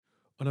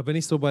Und da bin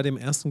ich so bei dem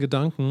ersten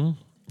Gedanken,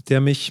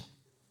 der mich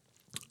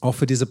auch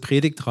für diese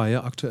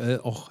Predigtreihe aktuell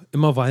auch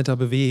immer weiter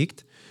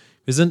bewegt.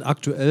 Wir sind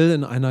aktuell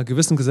in einer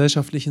gewissen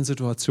gesellschaftlichen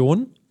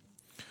Situation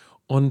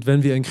und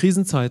wenn wir in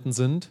Krisenzeiten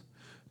sind,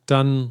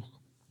 dann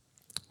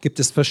gibt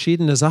es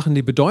verschiedene Sachen,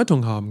 die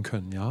Bedeutung haben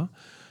können. Ja?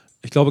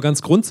 Ich glaube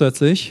ganz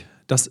grundsätzlich,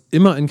 dass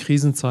immer in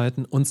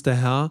Krisenzeiten uns der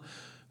Herr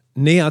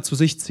näher zu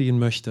sich ziehen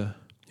möchte,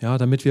 ja?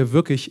 Damit wir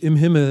wirklich im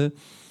Himmel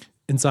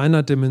in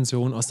seiner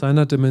Dimension, aus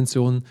seiner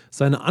Dimension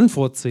seine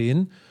Antwort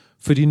sehen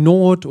für die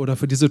Not oder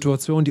für die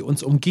Situation, die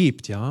uns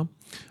umgibt. Ja?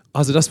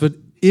 Also das wird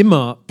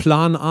immer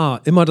Plan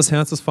A, immer das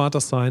Herz des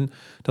Vaters sein,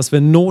 dass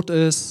wenn Not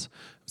ist,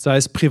 sei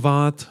es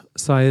privat,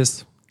 sei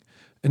es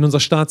in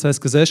unserer Stadt, sei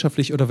es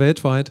gesellschaftlich oder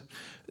weltweit,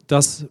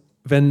 dass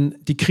wenn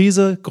die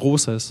Krise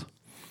groß ist,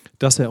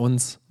 dass er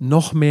uns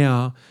noch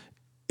mehr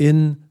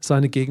in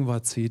seine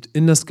Gegenwart zieht,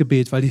 in das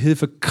Gebet, weil die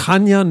Hilfe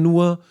kann ja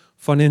nur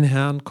von den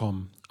Herrn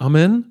kommen.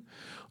 Amen.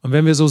 Und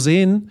wenn wir so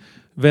sehen,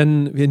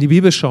 wenn wir in die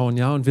Bibel schauen,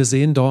 ja, und wir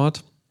sehen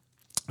dort,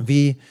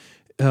 wie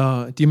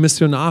die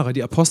Missionare,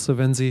 die Apostel,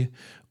 wenn sie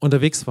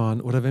unterwegs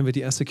waren oder wenn wir die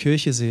erste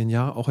Kirche sehen,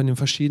 ja, auch in den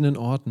verschiedenen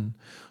Orten,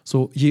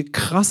 so je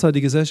krasser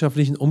die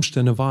gesellschaftlichen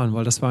Umstände waren,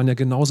 weil das waren ja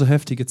genauso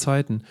heftige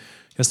Zeiten,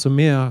 desto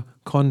mehr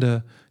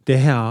konnte der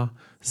Herr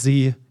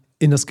sie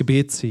in das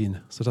Gebet ziehen,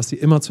 sodass sie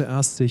immer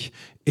zuerst sich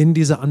in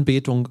diese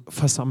Anbetung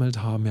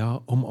versammelt haben,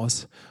 ja, um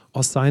aus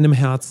seinem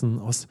Herzen,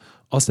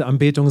 aus der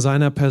Anbetung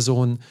seiner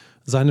Person,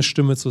 seine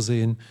Stimme zu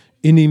sehen,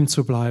 in ihm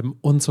zu bleiben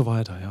und so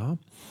weiter, ja.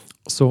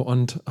 So,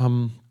 und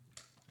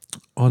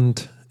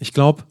ich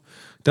glaube,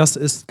 das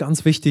ist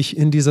ganz wichtig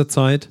in dieser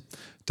Zeit,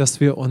 dass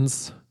wir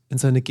uns in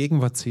seine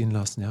Gegenwart ziehen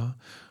lassen, ja,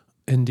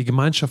 in die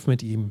Gemeinschaft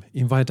mit ihm,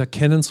 ihn weiter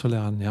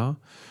kennenzulernen, ja,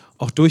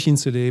 auch durch ihn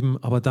zu leben,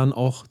 aber dann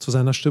auch zu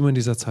seiner Stimme in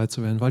dieser Zeit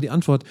zu werden, weil die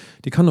Antwort,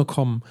 die kann nur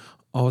kommen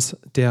aus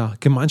der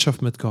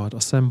Gemeinschaft mit Gott,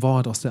 aus seinem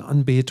Wort, aus der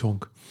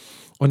Anbetung.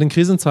 Und in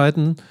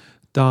Krisenzeiten,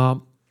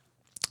 da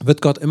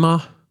wird Gott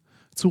immer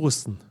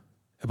zurüsten.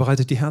 Er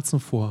bereitet die Herzen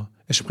vor,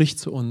 er spricht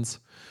zu uns,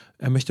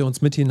 er möchte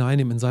uns mit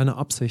hineinnehmen in seine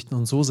Absichten.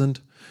 Und so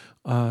sind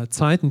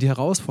Zeiten, die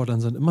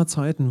herausfordernd sind, immer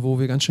Zeiten, wo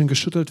wir ganz schön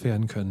geschüttelt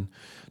werden können.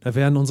 Da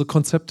werden unsere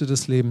Konzepte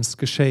des Lebens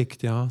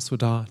geshakt, ja, so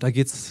da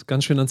geht es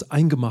ganz schön ans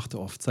Eingemachte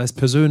oft, sei es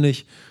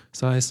persönlich,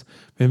 sei es,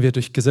 wenn wir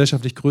durch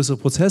gesellschaftlich größere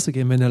Prozesse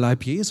gehen, wenn der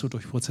Leib Jesu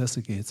durch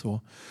Prozesse geht,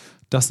 so.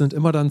 Das sind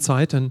immer dann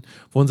Zeiten,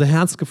 wo unser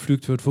Herz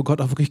gepflügt wird, wo Gott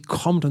auch wirklich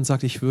kommt und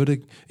sagt, ich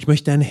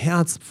möchte dein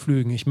Herz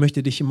pflügen, ich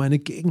möchte dich in meine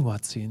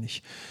Gegenwart ziehen,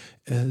 ich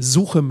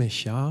suche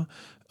mich, ja,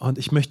 und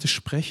ich möchte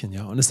sprechen,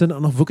 ja. Und es sind auch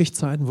noch wirklich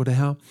Zeiten, wo der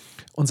Herr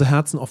unser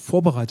Herzen auch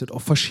vorbereitet,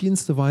 auf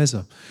verschiedenste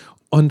Weise.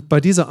 Und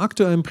bei dieser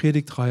aktuellen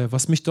Predigtreihe,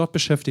 was mich dort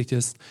beschäftigt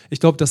ist, ich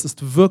glaube, das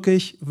ist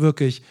wirklich,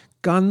 wirklich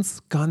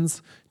ganz,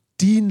 ganz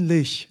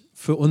dienlich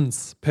für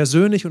uns,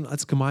 persönlich und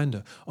als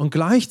Gemeinde. Und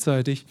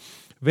gleichzeitig,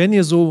 wenn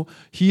ihr so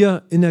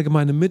hier in der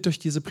Gemeinde mit durch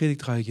diese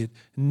Predigtreihe geht,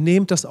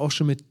 nehmt das auch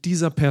schon mit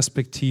dieser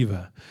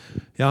Perspektive,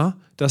 ja,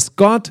 dass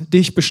Gott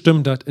dich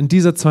bestimmt hat, in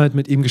dieser Zeit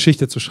mit ihm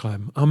Geschichte zu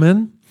schreiben.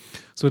 Amen.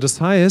 So, das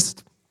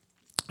heißt,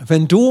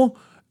 wenn du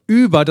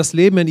über das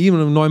Leben in ihm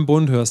und im neuen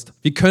Bund hörst,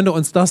 wie könnte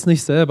uns das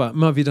nicht selber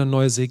immer wieder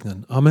neu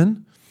segnen?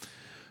 Amen.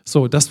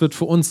 So, das wird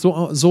für uns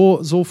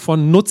so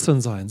von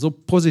Nutzen sein, so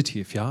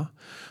positiv, ja.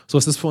 So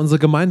ist es für unsere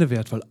Gemeinde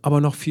wertvoll,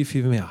 aber noch viel,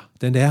 viel mehr.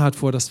 Denn der Herr hat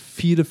vor, dass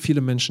viele,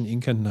 viele Menschen ihn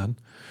kennenlernen.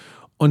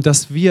 Und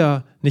dass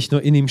wir nicht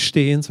nur in ihm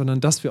stehen,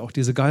 sondern dass wir auch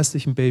diese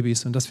geistlichen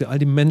Babys und dass wir all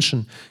die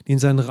Menschen, die in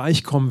sein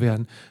Reich kommen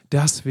werden,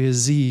 dass wir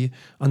sie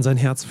an sein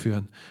Herz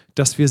führen,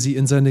 dass wir sie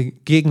in seine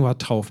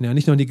Gegenwart taufen, ja,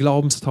 nicht nur in die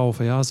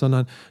Glaubenstaufe, ja,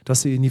 sondern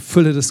dass sie in die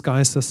Fülle des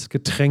Geistes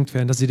getränkt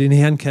werden, dass sie den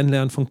Herrn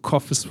kennenlernen von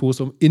Kopf bis Fuß,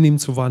 um in ihm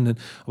zu wandeln,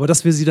 aber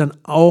dass wir sie dann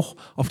auch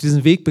auf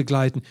diesen Weg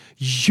begleiten,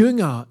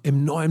 Jünger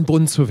im neuen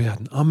Bund zu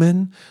werden,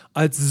 Amen,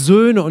 als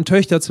Söhne und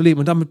Töchter zu leben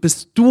und damit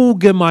bist du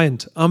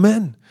gemeint,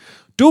 Amen,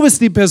 du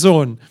bist die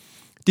Person,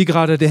 die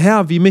gerade der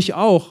Herr, wie mich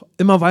auch,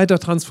 immer weiter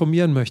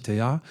transformieren möchte,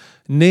 ja,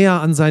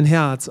 näher an sein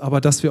Herz, aber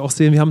dass wir auch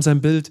sehen, wir haben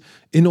sein Bild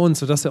in uns,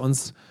 sodass er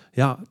uns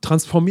ja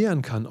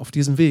transformieren kann auf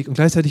diesem Weg. Und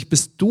gleichzeitig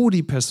bist du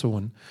die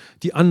Person,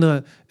 die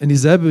andere in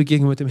dieselbe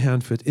Begegnung mit dem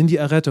Herrn führt, in die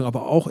Errettung,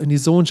 aber auch in die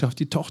Sohnschaft,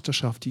 die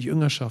Tochterschaft, die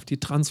Jüngerschaft, die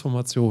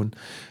Transformation,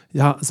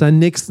 ja, seinen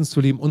Nächsten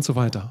zu lieben und so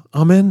weiter.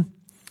 Amen.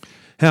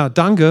 Herr,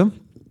 danke,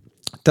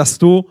 dass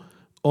du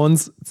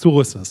uns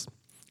zurüstest.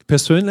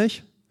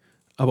 Persönlich,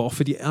 aber auch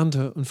für die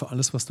Ernte und für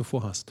alles, was du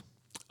vorhast.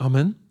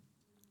 Amen.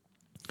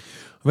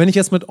 Und wenn ich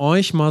jetzt mit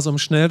euch mal so im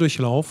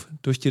Schnelldurchlauf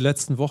durch die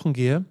letzten Wochen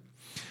gehe,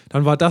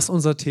 dann war das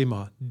unser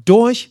Thema.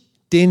 Durch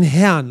den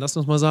Herrn, lasst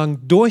uns mal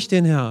sagen, durch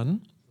den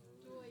Herrn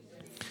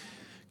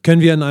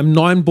können wir in einem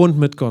neuen Bund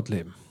mit Gott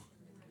leben.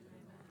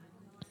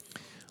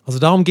 Also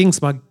darum ging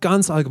es mal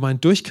ganz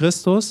allgemein. Durch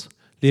Christus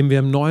leben wir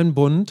im neuen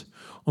Bund.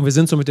 Und wir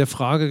sind so mit der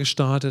Frage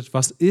gestartet,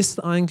 was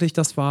ist eigentlich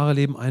das wahre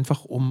Leben,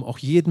 einfach um auch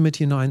jeden mit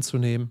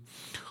hineinzunehmen.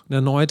 Und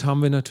erneut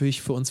haben wir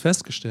natürlich für uns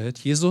festgestellt,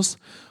 Jesus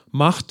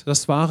macht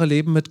das wahre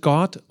Leben mit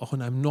Gott, auch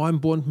in einem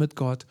neuen Bund mit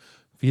Gott,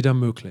 wieder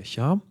möglich.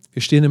 Ja?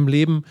 Wir stehen im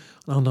Leben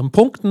an anderen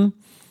Punkten,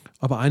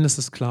 aber eines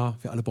ist klar,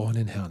 wir alle brauchen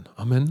den Herrn.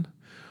 Amen.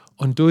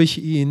 Und durch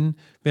ihn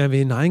werden wir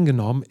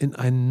hineingenommen in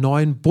einen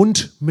neuen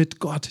Bund mit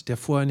Gott, der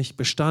vorher nicht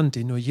bestand,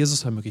 den nur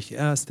Jesus ermöglicht.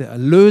 Er ist der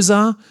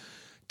Erlöser,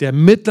 der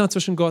Mittler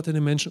zwischen Gott und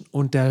den Menschen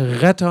und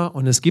der Retter.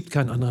 Und es gibt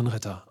keinen anderen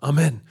Retter.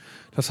 Amen.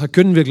 Das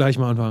verkünden wir gleich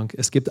mal am Anfang.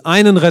 Es gibt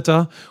einen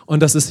Retter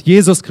und das ist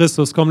Jesus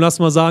Christus. Komm, lass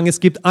mal sagen, es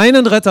gibt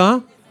einen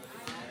Retter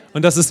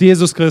und das ist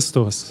Jesus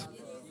Christus.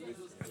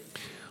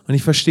 Und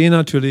ich verstehe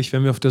natürlich,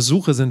 wenn wir auf der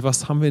Suche sind,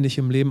 was haben wir nicht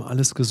im Leben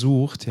alles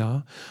gesucht,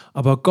 ja?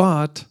 Aber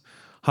Gott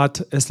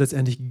hat es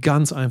letztendlich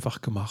ganz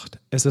einfach gemacht.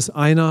 Es ist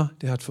einer,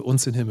 der hat für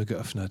uns den Himmel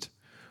geöffnet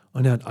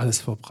und er hat alles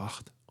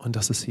verbracht. Und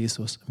das ist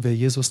Jesus. Und wer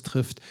Jesus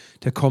trifft,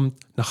 der kommt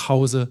nach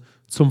Hause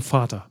zum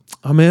Vater.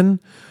 Amen.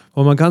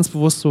 Und mal ganz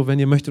bewusst so, wenn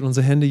ihr möchtet,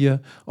 unsere Hände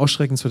hier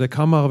ausstrecken zu der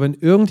Kamera. Wenn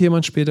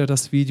irgendjemand später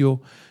das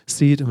Video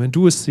sieht und wenn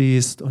du es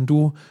siehst und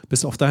du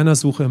bist auf deiner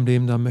Suche im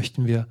Leben, dann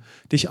möchten wir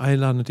dich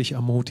einladen und dich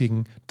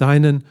ermutigen,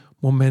 deinen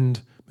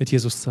Moment mit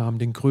Jesus zu haben,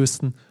 den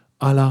größten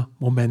aller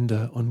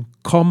Momente. Und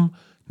komm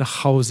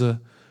nach Hause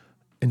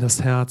in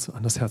das Herz,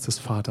 an das Herz des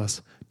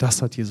Vaters.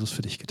 Das hat Jesus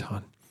für dich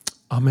getan.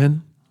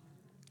 Amen.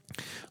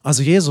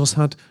 Also Jesus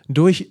hat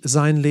durch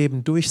sein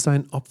Leben, durch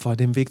sein Opfer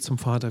den Weg zum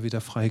Vater wieder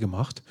frei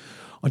gemacht.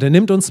 Und er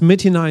nimmt uns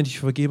mit hinein, die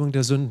Vergebung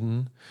der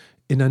Sünden,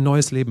 in ein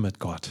neues Leben mit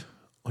Gott.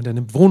 Und er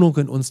nimmt Wohnung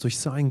in uns durch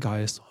seinen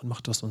Geist und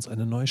macht aus uns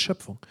eine neue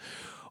Schöpfung.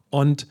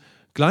 Und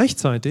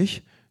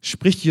gleichzeitig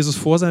spricht Jesus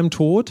vor seinem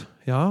Tod,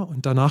 ja,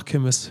 und danach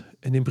können wir es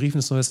in den Briefen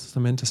des Neuen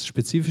Testamentes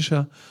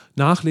spezifischer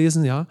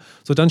nachlesen, ja.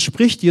 So, dann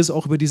spricht Jesus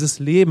auch über dieses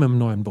Leben im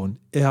neuen Bund.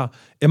 Er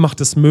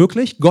macht es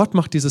möglich, Gott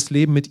macht dieses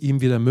Leben mit ihm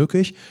wieder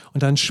möglich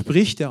und dann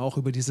spricht er auch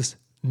über dieses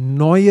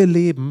neue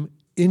Leben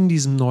in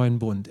diesem neuen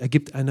Bund. Er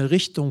gibt eine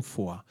Richtung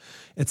vor.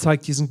 Er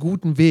zeigt diesen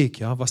guten Weg,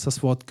 ja, was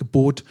das Wort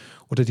Gebot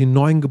oder die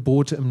neuen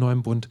Gebote im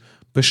neuen Bund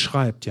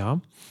beschreibt,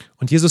 ja.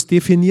 Und Jesus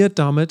definiert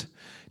damit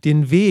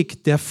den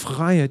Weg der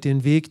Freiheit,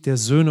 den Weg der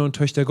Söhne und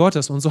Töchter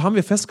Gottes. Und so haben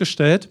wir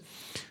festgestellt,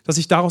 dass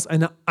sich daraus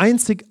eine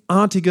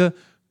einzigartige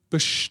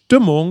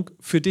Bestimmung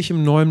für dich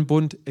im neuen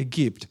Bund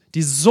ergibt,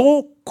 die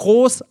so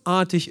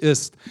großartig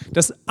ist,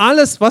 dass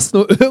alles, was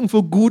nur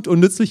irgendwo gut und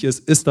nützlich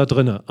ist, ist da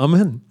drin.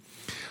 Amen.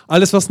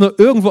 Alles, was nur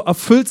irgendwo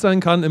erfüllt sein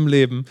kann im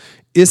Leben,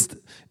 ist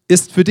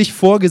für dich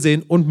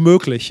vorgesehen und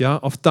möglich, ja,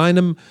 auf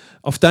deinem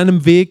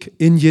Weg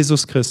in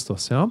Jesus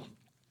Christus, ja.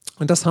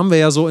 Und das haben wir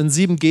ja so in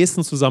 7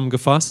 Gesten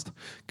zusammengefasst,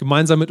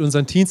 gemeinsam mit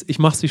unseren Teens. Ich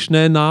mache sie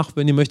schnell nach,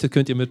 wenn ihr möchtet,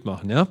 könnt ihr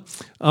mitmachen, ja.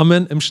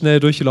 Amen, im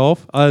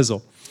Schnelldurchlauf.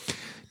 Also,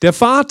 der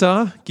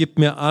Vater gibt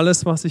mir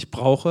alles, was ich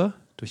brauche,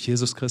 durch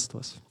Jesus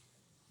Christus.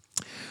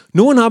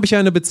 Nun habe ich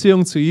eine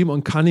Beziehung zu ihm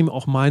und kann ihm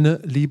auch meine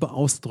Liebe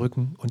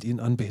ausdrücken und ihn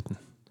anbeten.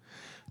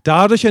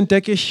 Dadurch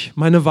entdecke ich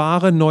meine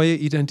wahre neue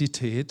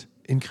Identität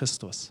in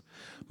Christus.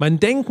 Mein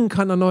Denken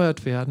kann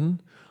erneuert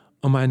werden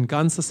und mein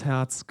ganzes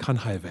Herz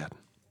kann heil werden.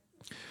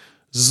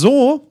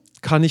 So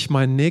kann ich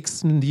meinen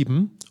Nächsten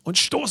lieben und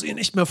stoße ihn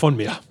nicht mehr von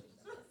mir.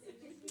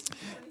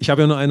 Ich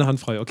habe ja nur eine Hand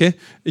frei, okay?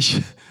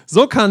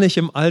 So kann ich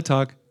im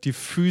Alltag die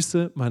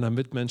Füße meiner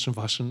Mitmenschen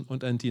waschen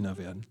und ein Diener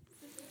werden.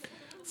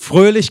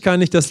 Fröhlich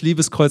kann ich das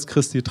Liebeskreuz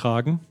Christi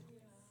tragen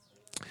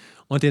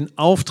und den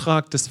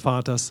Auftrag des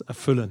Vaters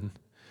erfüllen.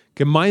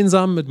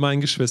 Gemeinsam mit meinen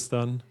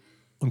Geschwistern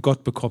und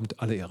Gott bekommt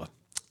alle Ehre.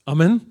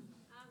 Amen.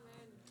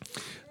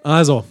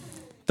 Also,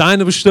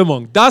 deine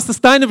Bestimmung, das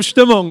ist deine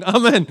Bestimmung,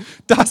 Amen,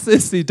 das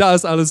ist sie, da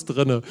ist alles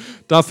drin.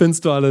 Da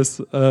findest du alles,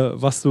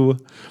 was du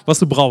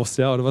brauchst,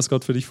 ja, oder was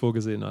Gott für dich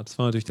vorgesehen hat. Das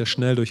war natürlich der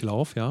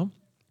Schnelldurchlauf, ja.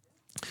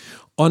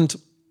 Und,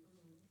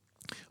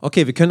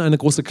 okay, wir können eine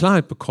große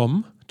Klarheit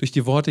bekommen durch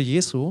die Worte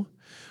Jesu.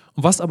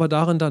 Und was aber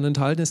darin dann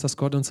enthalten ist, dass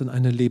Gott uns in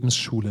eine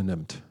Lebensschule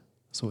nimmt.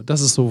 So, das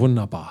ist so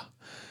wunderbar.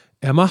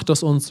 Er macht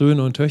aus uns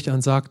Söhne und Töchter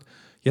und sagt,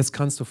 jetzt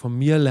kannst du von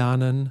mir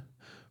lernen,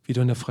 wie du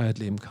in der Freiheit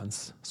leben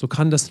kannst. So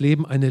kann das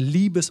Leben eine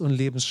Liebes- und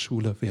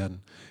Lebensschule werden.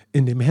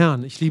 In dem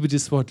Herrn, ich liebe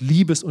dieses Wort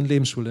Liebes- und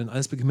Lebensschule, denn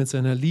alles beginnt mit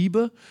seiner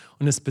Liebe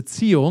und ist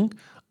Beziehung,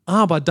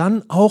 aber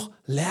dann auch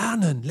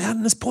Lernen.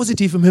 Lernen ist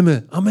positiv im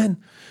Himmel. Amen.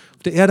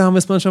 Auf der Erde haben wir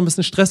es manchmal ein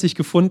bisschen stressig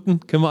gefunden,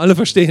 können wir alle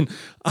verstehen.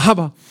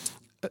 Aber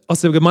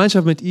aus der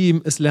Gemeinschaft mit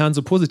ihm ist Lernen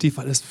so positiv,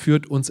 weil es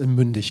führt uns in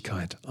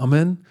Mündigkeit.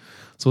 Amen.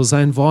 So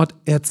sein Wort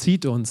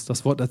erzieht uns.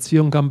 Das Wort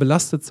Erziehung kann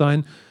belastet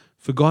sein.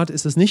 Für Gott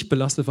ist es nicht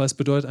belastet, weil es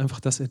bedeutet einfach,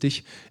 dass er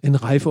dich in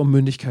Reife und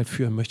Mündigkeit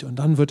führen möchte. Und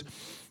dann wird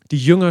die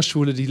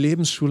Jüngerschule, die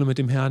Lebensschule mit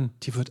dem Herrn,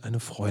 die wird eine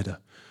Freude.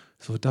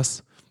 So,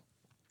 das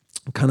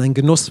kann ein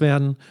Genuss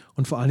werden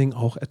und vor allen Dingen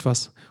auch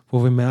etwas,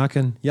 wo wir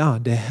merken, ja,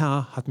 der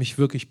Herr hat mich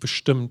wirklich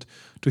bestimmt,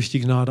 durch die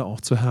Gnade auch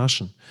zu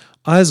herrschen.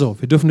 Also,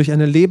 wir dürfen durch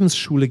eine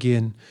Lebensschule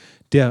gehen,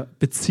 der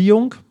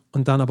Beziehung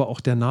und dann aber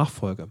auch der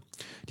Nachfolge.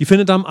 Die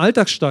findet am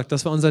Alltag statt,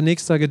 das war unser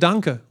nächster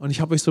Gedanke. Und ich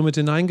habe euch so mit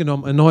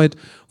hineingenommen, erneut.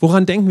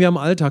 Woran denken wir am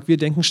Alltag? Wir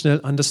denken schnell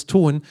an das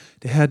Tun.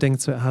 Der Herr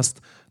denkt zuerst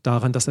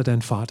daran, dass er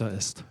dein Vater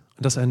ist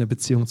und dass er eine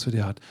Beziehung zu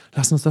dir hat.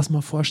 Lass uns das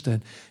mal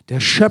vorstellen.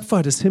 Der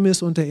Schöpfer des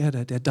Himmels und der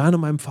Erde, der dein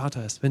und mein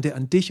Vater ist, wenn der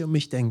an dich und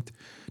mich denkt,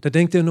 da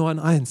denkt er nur an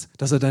eins,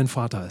 dass er dein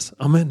Vater ist.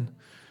 Amen.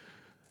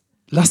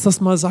 Lass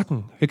das mal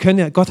sacken.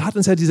 Gott hat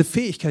uns ja diese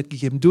Fähigkeit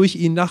gegeben, durch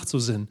ihn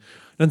nachzusinnen.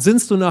 Dann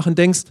sinnst du nach und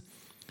denkst,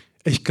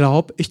 ich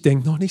glaube, ich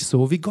denke noch nicht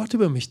so, wie Gott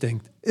über mich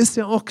denkt. Ist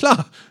ja auch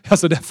klar.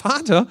 Also der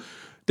Vater,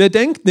 der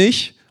denkt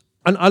nicht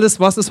an alles,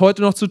 was es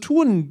heute noch zu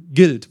tun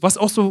gilt, was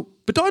auch so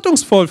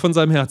bedeutungsvoll von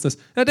seinem Herzen ist.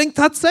 Er denkt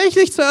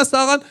tatsächlich zuerst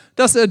daran,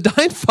 dass er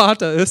dein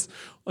Vater ist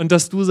und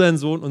dass du sein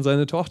Sohn und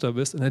seine Tochter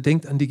bist. Und er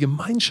denkt an die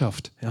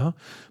Gemeinschaft, ja,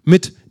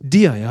 mit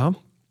dir, ja.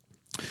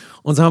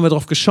 Und so haben wir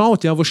darauf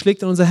geschaut, ja, wo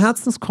schlägt denn unser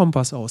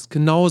Herzenskompass aus?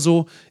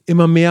 Genauso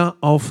immer mehr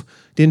auf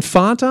den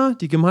Vater,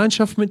 die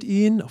Gemeinschaft mit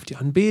ihm, auf die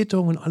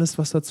Anbetung und alles,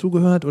 was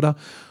dazugehört. Oder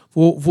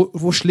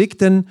wo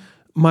schlägt denn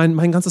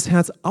mein ganzes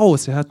Herz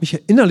aus? Er hat mich ja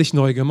innerlich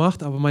neu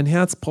gemacht, aber mein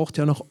Herz braucht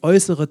ja noch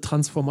äußere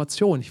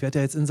Transformation. Ich werde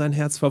ja jetzt in sein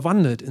Herz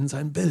verwandelt, in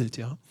sein Bild,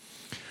 ja.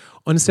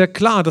 Und es ist ja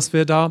klar, dass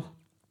wir da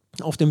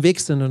auf dem Weg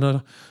sind und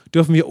da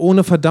dürfen wir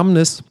ohne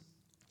Verdammnis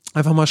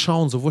einfach mal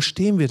schauen, so wo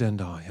stehen wir denn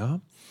da,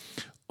 ja?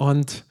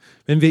 Und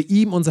wenn wir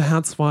ihm unser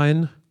Herz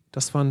weihen,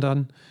 das war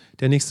dann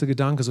der nächste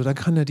Gedanke, so dann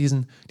kann er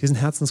diesen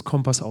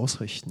Herzenskompass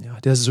ausrichten, ja,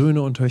 der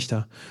Söhne und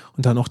Töchter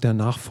und dann auch der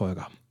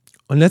Nachfolger.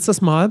 Und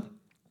letztes Mal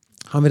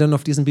haben wir dann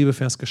auf diesen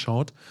Bibelvers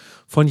geschaut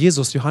von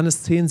Jesus,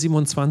 Johannes 10,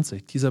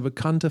 27, dieser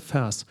bekannte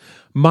Vers.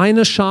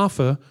 Meine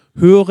Schafe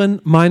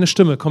hören meine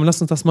Stimme. Komm,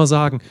 lass uns das mal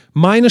sagen.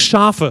 Meine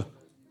Schafe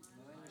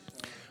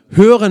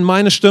hören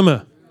meine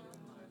Stimme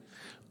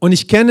und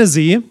ich kenne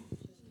sie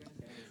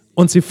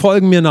und sie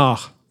folgen mir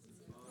nach.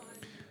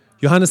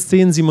 Johannes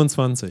 10,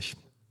 27.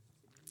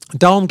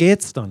 Darum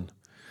geht es dann.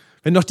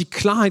 Wenn doch die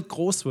Klarheit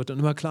groß wird und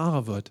immer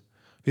klarer wird,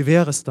 wie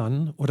wäre es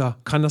dann, oder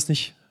kann das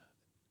nicht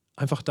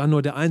einfach dann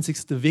nur der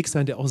einzigste Weg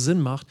sein, der auch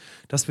Sinn macht,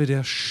 dass wir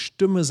der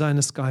Stimme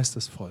seines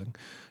Geistes folgen,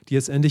 die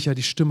jetzt endlich ja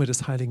die Stimme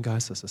des Heiligen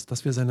Geistes ist,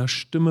 dass wir seiner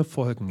Stimme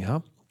folgen,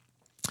 ja,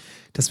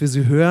 dass wir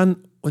sie hören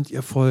und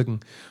ihr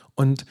folgen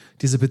und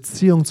diese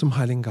Beziehung zum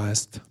Heiligen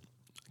Geist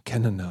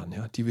kennenlernen,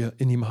 ja, die wir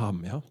in ihm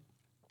haben, ja.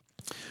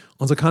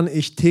 Und so kann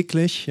ich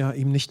täglich ja,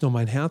 ihm nicht nur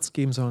mein Herz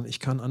geben, sondern ich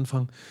kann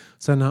anfangen,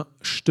 seiner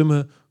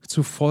Stimme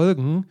zu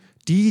folgen,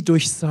 die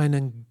durch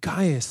seinen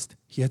Geist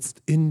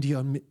jetzt in dir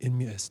und in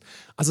mir ist.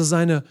 Also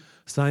seine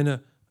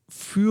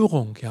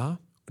Führung, ja,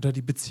 oder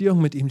die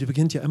Beziehung mit ihm, die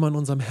beginnt ja immer in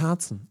unserem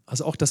Herzen.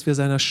 Also auch, dass wir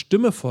seiner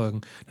Stimme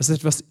folgen, das ist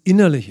etwas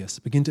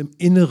Innerliches, beginnt im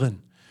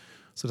Inneren,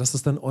 sodass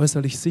es dann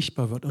äußerlich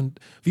sichtbar wird. Und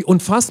wie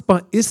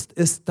unfassbar ist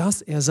es,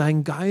 dass er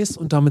seinen Geist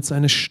und damit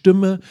seine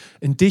Stimme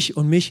in dich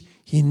und mich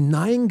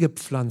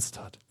hineingepflanzt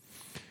hat.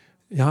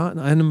 Ja, in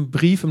einem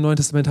Brief im Neuen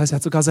Testament heißt, er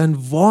hat sogar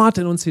sein Wort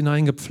in uns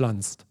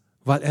hineingepflanzt,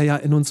 weil er ja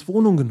in uns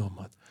Wohnung genommen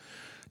hat.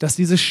 Dass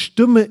diese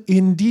Stimme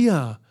in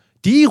dir,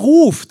 die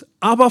ruft,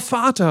 aber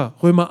Vater,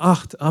 Römer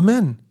 8,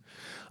 Amen.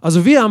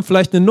 Also wir haben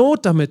vielleicht eine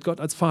Not damit, Gott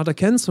als Vater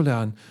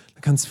kennenzulernen.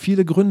 Da kann es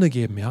viele Gründe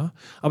geben, ja.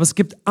 Aber es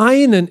gibt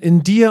einen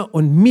in dir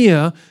und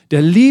mir,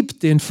 der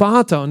liebt den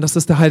Vater und das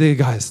ist der Heilige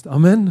Geist.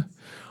 Amen.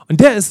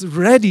 Und der ist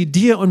ready,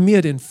 dir und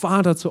mir den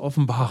Vater zu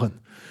offenbaren.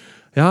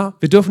 Ja,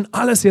 wir dürfen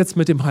alles jetzt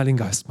mit dem Heiligen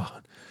Geist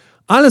machen.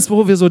 Alles,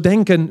 wo wir so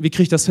denken, wie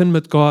kriege ich das hin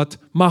mit Gott,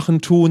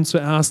 machen, tun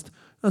zuerst,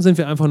 dann sind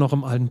wir einfach noch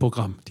im alten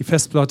Programm. Die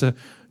Festplatte,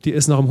 die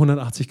ist noch um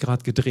 180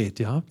 Grad gedreht,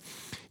 ja.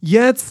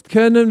 Jetzt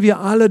können wir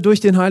alle durch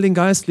den Heiligen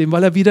Geist leben,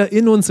 weil er wieder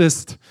in uns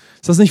ist.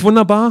 Ist das nicht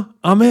wunderbar?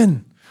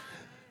 Amen.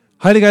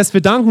 Heiliger Geist,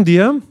 wir danken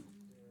dir,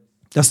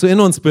 dass du in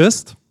uns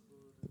bist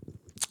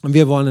und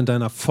wir wollen in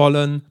deiner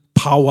vollen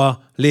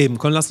Power leben.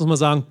 Komm, lass uns mal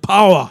sagen,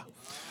 Power.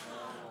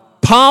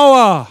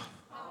 Power.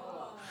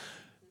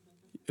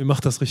 Ihr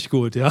macht das richtig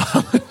gut, ja.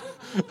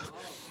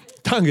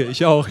 Danke,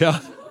 ich auch,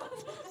 ja.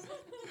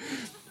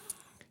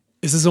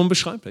 Es ist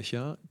unbeschreiblich,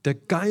 ja. Der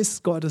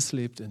Geist Gottes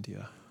lebt in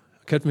dir.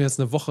 Könnten wir jetzt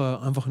eine Woche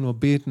einfach nur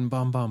beten,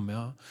 bam, bam,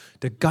 ja.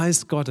 Der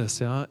Geist Gottes,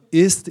 ja,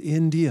 ist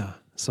in dir.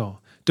 So.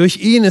 Durch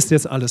ihn ist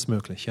jetzt alles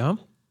möglich, ja.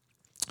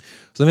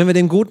 So, wenn wir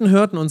dem guten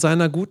Hirten und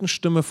seiner guten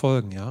Stimme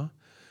folgen, ja,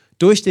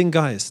 durch den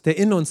Geist, der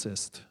in uns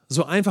ist,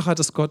 so einfach hat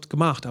es Gott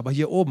gemacht, aber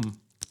hier oben,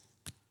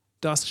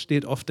 das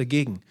steht oft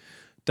dagegen.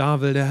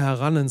 Da will der Herr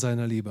ran in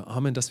seiner Liebe.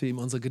 Amen, dass wir ihm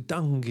unsere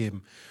Gedanken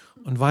geben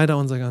und weiter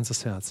unser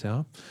ganzes Herz,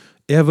 ja.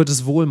 Er wird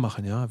es wohl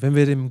machen, ja. Wenn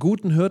wir dem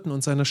guten Hirten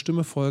und seiner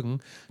Stimme folgen,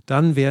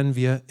 dann werden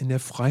wir in der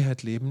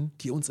Freiheit leben,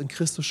 die uns in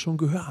Christus schon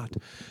gehört.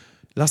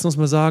 Lass uns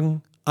mal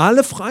sagen,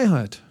 alle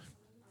Freiheit,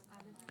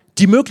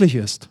 die möglich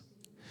ist,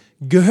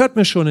 gehört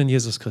mir schon in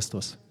Jesus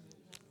Christus.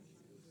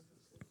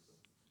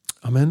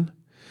 Amen.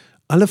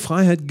 Alle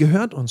Freiheit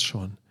gehört uns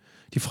schon.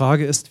 Die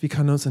Frage ist, wie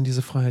kann er uns in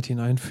diese Freiheit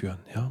hineinführen,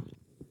 ja.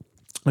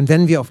 Und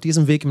wenn wir auf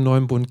diesem Weg im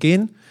neuen Bund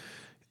gehen,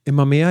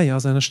 immer mehr ja,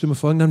 seiner Stimme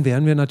folgen, dann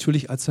werden wir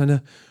natürlich als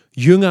seine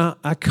Jünger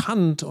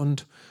erkannt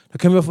und da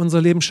können wir auf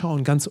unser Leben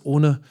schauen, ganz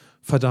ohne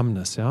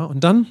Verdammnis. Ja?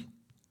 Und dann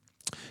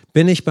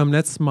bin ich beim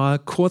letzten Mal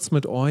kurz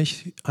mit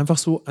euch einfach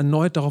so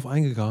erneut darauf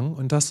eingegangen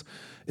und das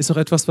ist auch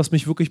etwas, was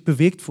mich wirklich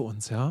bewegt für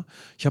uns. Ja?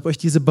 Ich habe euch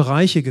diese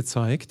Bereiche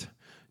gezeigt,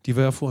 die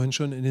wir ja vorhin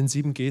schon in den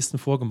 7 Gesten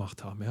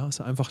vorgemacht haben. Ja? Das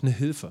ist einfach eine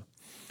Hilfe.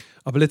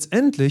 Aber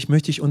letztendlich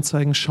möchte ich uns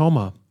zeigen, schau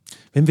mal,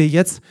 wenn wir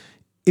jetzt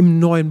im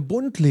neuen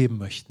Bund leben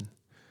möchten,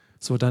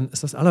 so, dann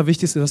ist das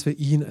Allerwichtigste, dass wir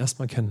ihn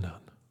erstmal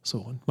kennenlernen. So,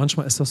 und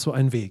manchmal ist das so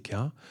ein Weg,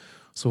 ja.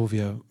 So,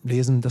 wir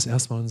lesen das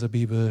erstmal in unserer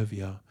Bibel,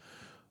 wir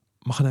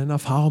machen eine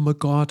Erfahrung mit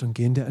Gott und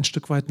gehen der ein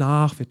Stück weit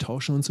nach. Wir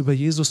tauschen uns über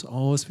Jesus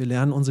aus, wir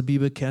lernen unsere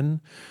Bibel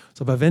kennen.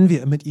 Aber wenn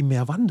wir mit ihm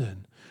mehr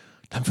wandeln,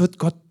 dann wird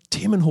Gott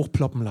Themen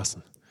hochploppen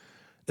lassen.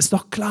 Ist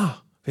doch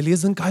klar. Wir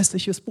lesen ein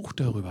geistliches Buch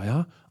darüber,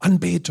 ja?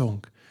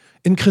 Anbetung,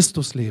 in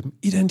Christus leben,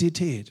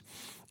 Identität.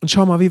 Und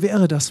schau mal, wie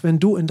wäre das, wenn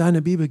du in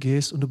deine Bibel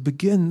gehst und du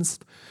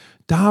beginnst,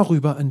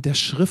 darüber in der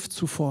Schrift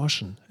zu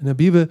forschen. In der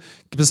Bibel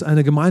gibt es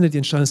eine Gemeinde, die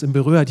entstanden ist in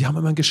Beröa, die haben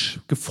immer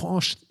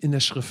geforscht in der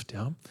Schrift,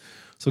 ja.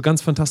 So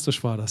ganz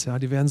fantastisch war das, ja.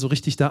 Die werden so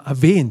richtig da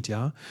erwähnt,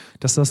 ja,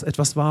 dass das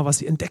etwas war, was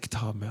sie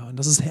entdeckt haben, ja. Und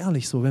das ist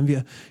herrlich so, wenn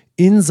wir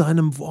in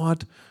seinem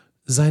Wort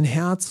sein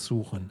Herz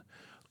suchen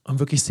und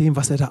wirklich sehen,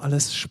 was er da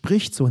alles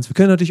spricht zu uns. Wir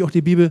können natürlich auch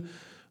die Bibel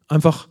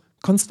einfach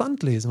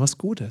konstant lesen, was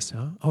gut ist,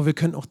 ja. Aber wir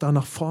können auch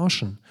danach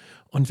forschen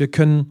und wir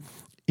können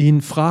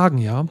ihn fragen,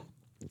 ja,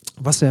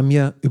 was er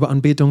mir über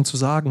Anbetung zu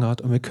sagen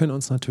hat. Und wir können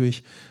uns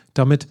natürlich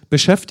damit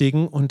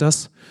beschäftigen und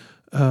das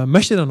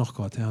möchte dann noch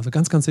Gott. Ja. Also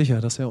ganz, ganz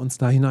sicher, dass er uns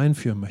da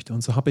hineinführen möchte.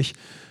 Und so habe ich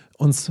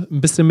uns ein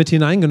bisschen mit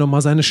hineingenommen,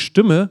 mal seine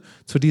Stimme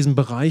zu diesen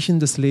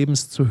Bereichen des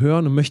Lebens zu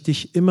hören und möchte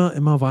dich immer,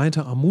 immer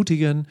weiter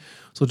ermutigen,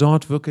 so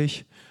dort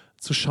wirklich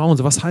zu schauen.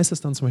 So, was heißt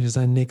es dann zum Beispiel,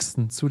 seinen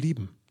Nächsten zu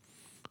lieben?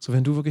 So,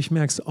 wenn du wirklich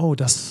merkst, oh,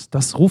 das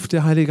ruft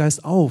der Heilige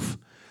Geist auf,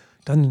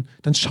 dann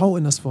schau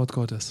in das Wort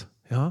Gottes.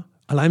 Ja?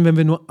 Allein wenn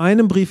wir nur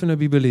einen Brief in der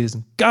Bibel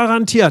lesen,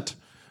 garantiert,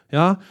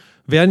 ja,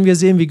 werden wir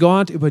sehen, wie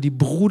Gott über die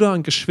Brüder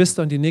und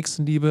Geschwister und die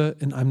Nächstenliebe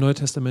in einem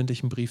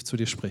neutestamentlichen Brief zu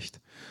dir spricht.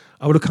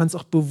 Aber du kannst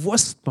auch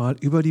bewusst mal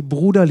über die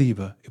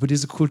Bruderliebe, über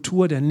diese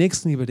Kultur der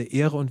Nächstenliebe, der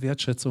Ehre und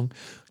Wertschätzung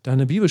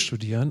deine Bibel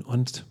studieren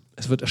und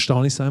es wird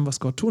erstaunlich sein, was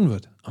Gott tun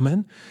wird.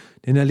 Amen.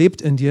 Denn er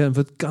lebt in dir und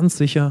wird ganz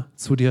sicher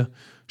zu dir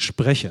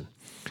sprechen.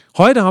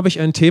 Heute habe ich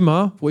ein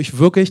Thema, wo ich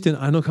wirklich den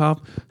Eindruck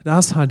habe,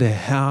 das hat der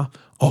Herr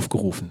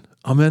aufgerufen.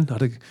 Amen.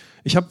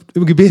 Ich habe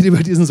im Gebet über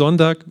diesen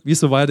Sonntag, wie es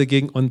so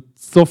weiterging, und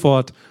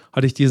sofort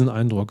hatte ich diesen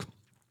Eindruck.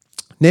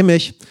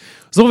 Nämlich,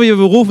 so wie wir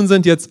berufen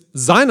sind, jetzt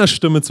seiner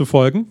Stimme zu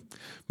folgen,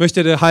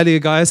 möchte der Heilige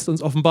Geist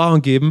uns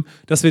Offenbarung geben,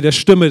 dass wir der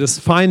Stimme des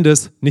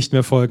Feindes nicht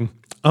mehr folgen.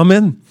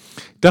 Amen.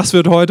 Das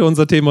wird heute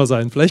unser Thema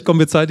sein. Vielleicht kommen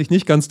wir zeitlich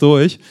nicht ganz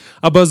durch,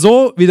 aber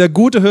so wie der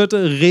gute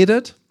Hirte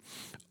redet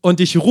und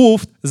dich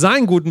ruft,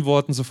 seinen guten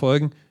Worten zu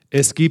folgen,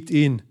 es gibt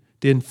ihn,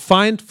 den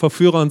Feind,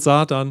 Verführer und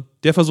Satan,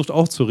 der versucht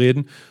auch zu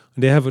reden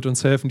und der Herr wird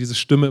uns helfen, diese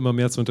Stimme immer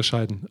mehr zu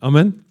unterscheiden.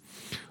 Amen.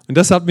 Und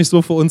das hat mich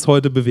so für uns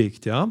heute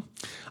bewegt, ja.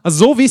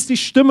 Also so wie es die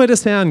Stimme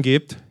des Herrn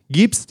gibt,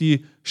 gibt es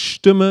die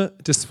Stimme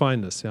des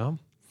Feindes, ja.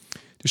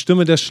 Die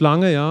Stimme der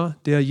Schlange, ja,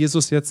 der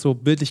Jesus jetzt so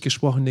bildlich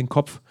gesprochen den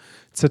Kopf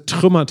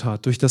zertrümmert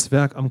hat durch das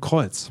Werk am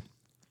Kreuz.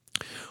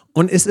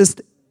 Und es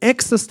ist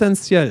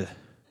existenziell,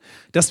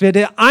 dass wir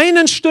der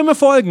einen Stimme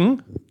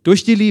folgen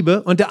durch die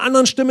Liebe und der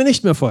anderen Stimme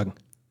nicht mehr folgen.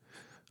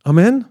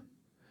 Amen.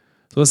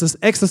 So, es ist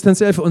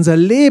existenziell für unser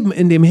Leben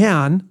in dem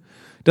Herrn,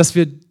 dass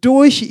wir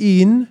durch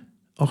ihn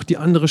auch die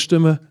andere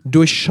Stimme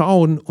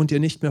durchschauen und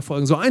ihr nicht mehr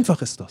folgen. So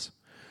einfach ist das.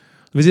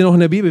 Wir sehen auch in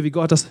der Bibel, wie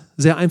Gott das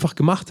sehr einfach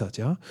gemacht hat.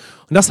 Ja?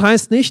 Und das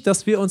heißt nicht,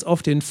 dass wir uns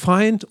auf den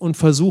Feind und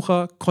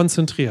Versucher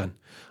konzentrieren.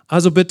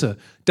 Also bitte,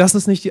 das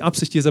ist nicht die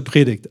Absicht dieser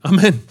Predigt.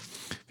 Amen.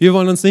 Wir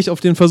wollen uns nicht auf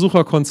den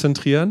Versucher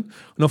konzentrieren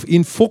und auf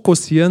ihn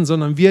fokussieren,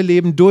 sondern wir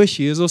leben durch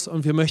Jesus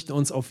und wir möchten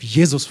uns auf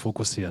Jesus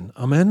fokussieren.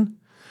 Amen.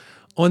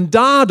 Und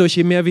dadurch,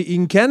 je mehr wir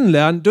ihn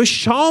kennenlernen,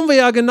 durchschauen wir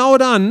ja genau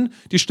dann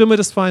die Stimme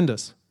des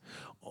Feindes.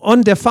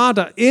 Und der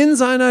Vater in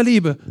seiner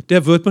Liebe,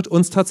 der wird mit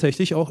uns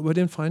tatsächlich auch über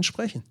den Feind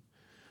sprechen.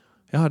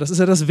 Ja, das ist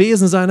ja das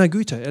Wesen seiner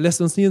Güte. Er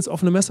lässt uns nie ins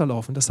offene Messer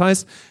laufen. Das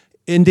heißt,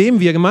 indem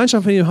wir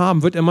Gemeinschaft mit ihm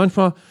haben, wird er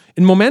manchmal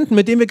in Momenten,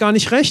 mit denen wir gar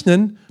nicht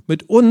rechnen,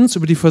 mit uns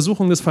über die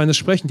Versuchung des Feindes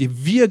sprechen,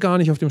 die wir gar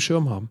nicht auf dem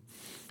Schirm haben.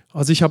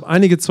 Also ich habe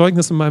einige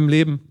Zeugnisse in meinem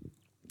Leben,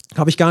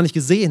 habe ich gar nicht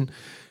gesehen,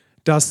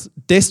 dass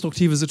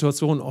destruktive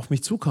Situationen auf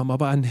mich zukamen.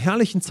 Aber in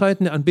herrlichen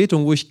Zeiten der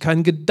Anbetung, wo ich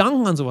keinen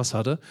Gedanken an sowas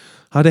hatte,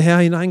 hat der Herr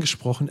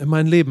hineingesprochen in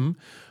mein Leben,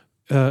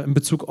 in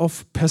Bezug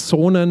auf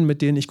Personen,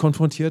 mit denen ich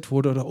konfrontiert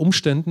wurde oder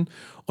Umständen.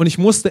 Und ich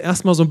musste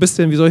erstmal so ein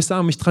bisschen, wie soll ich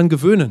sagen, mich dran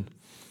gewöhnen.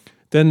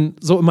 Denn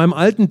so in meinem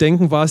alten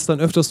Denken war es dann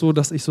öfters so,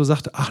 dass ich so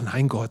sagte, ach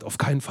nein Gott, auf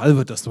keinen Fall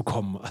wird das so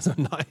kommen. Also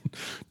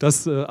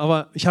nein.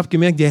 Aber ich habe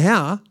gemerkt, der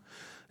Herr,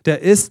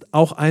 der ist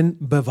auch ein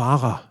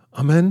Bewahrer.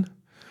 Amen.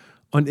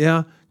 Und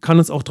er kann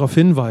uns auch darauf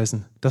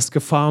hinweisen, dass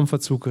Gefahr im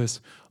Verzug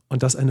ist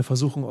und dass eine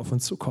Versuchung auf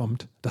uns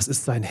zukommt. Das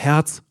ist sein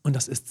Herz und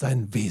das ist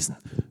sein Wesen.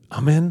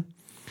 Amen.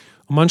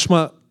 Und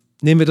manchmal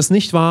nehmen wir das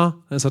nicht wahr,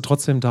 dann ist er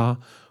trotzdem da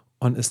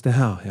und ist der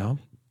Herr. Ja?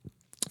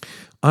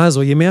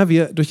 Also, je mehr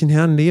wir durch den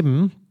Herrn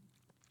leben,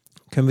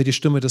 können wir die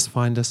Stimme des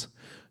Feindes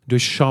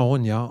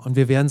durchschauen, ja, und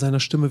wir werden seiner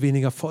Stimme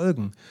weniger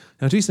folgen.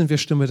 Natürlich sind wir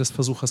Stimme des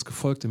Versuchers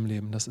gefolgt im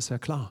Leben, das ist ja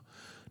klar.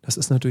 Das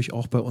ist natürlich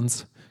auch bei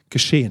uns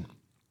geschehen.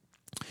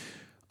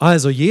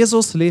 Also,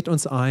 Jesus lädt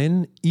uns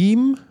ein,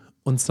 ihm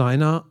und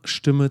seiner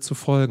Stimme zu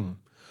folgen.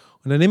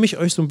 Und dann nehme ich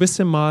euch so ein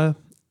bisschen mal,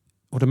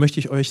 oder möchte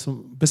ich euch so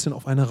ein bisschen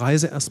auf eine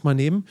Reise erstmal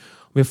nehmen.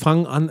 Wir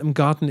fangen an im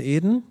Garten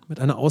Eden mit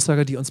einer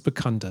Aussage, die uns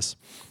bekannt ist.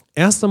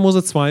 1.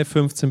 Mose 2,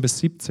 15 bis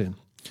 17.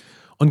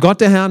 Und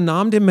Gott, der Herr,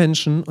 nahm den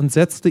Menschen und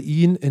setzte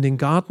ihn in den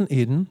Garten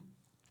Eden,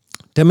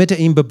 damit er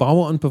ihn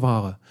bebaue und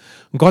bewahre.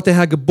 Und Gott, der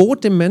Herr,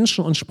 gebot dem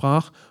Menschen und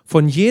sprach,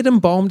 von jedem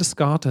Baum des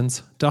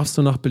Gartens darfst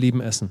du nach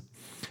Belieben essen.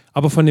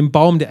 Aber von dem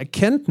Baum der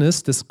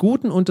Erkenntnis des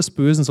Guten und des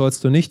Bösen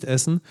sollst du nicht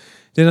essen,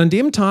 denn an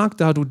dem Tag,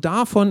 da du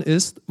davon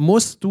isst,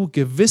 musst du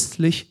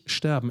gewisslich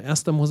sterben.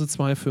 1. Mose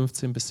 2,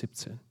 15 bis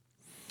 17.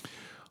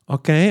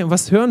 Okay, und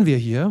was hören wir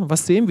hier?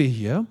 Was sehen wir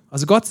hier?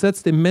 Also Gott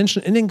setzt den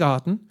Menschen in den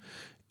Garten,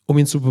 um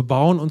ihn zu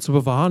bebauen und zu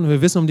bewahren. Und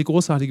wir wissen um die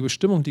großartige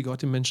Bestimmung, die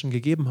Gott dem Menschen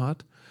gegeben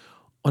hat.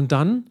 Und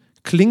dann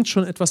klingt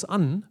schon etwas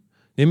an,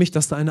 nämlich,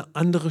 dass da eine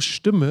andere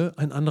Stimme,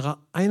 ein anderer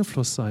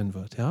Einfluss sein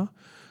wird. Ja?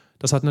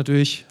 Das hat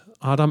natürlich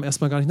Adam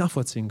erstmal gar nicht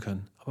nachvollziehen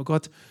können. Aber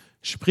Gott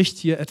spricht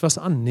hier etwas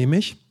an,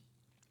 nämlich,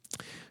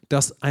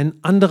 dass ein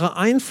anderer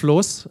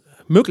Einfluss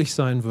möglich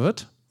sein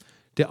wird,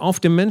 der auf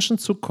den Menschen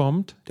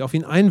zukommt, der auf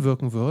ihn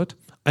einwirken wird.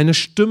 Eine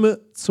Stimme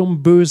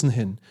zum Bösen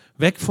hin,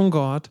 weg von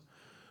Gott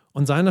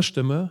und seiner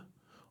Stimme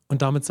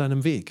und damit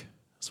seinem Weg.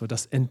 So,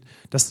 das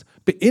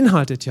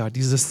beinhaltet ja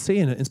diese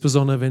Szene,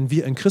 insbesondere wenn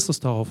wir in Christus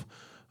darauf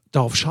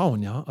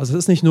schauen. Ja? Also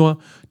es ist nicht nur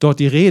dort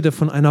die Rede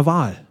von einer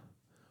Wahl,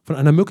 von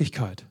einer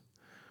Möglichkeit,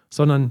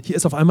 sondern hier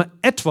ist auf einmal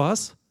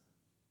etwas,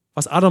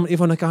 was Adam und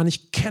Eva noch gar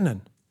nicht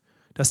kennen.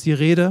 Das ist die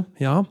Rede,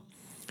 ja,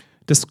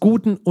 des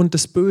Guten und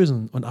des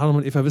Bösen. Und Adam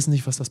und Eva wissen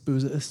nicht, was das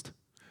Böse ist.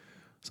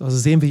 So, also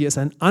sehen wir, hier ist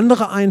ein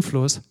anderer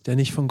Einfluss, der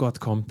nicht von Gott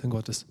kommt, denn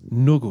Gott ist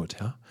nur gut.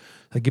 Ja?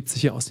 Ergibt sich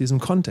hier aus diesem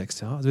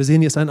Kontext. Ja? Also wir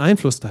sehen, hier ist ein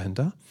Einfluss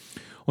dahinter.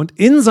 Und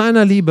in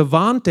seiner Liebe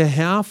warnt der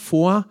Herr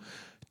vor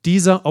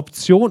dieser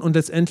Option und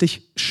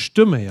letztendlich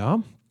Stimme.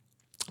 Ja?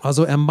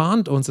 Also er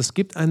mahnt uns, es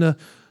gibt eine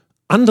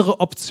andere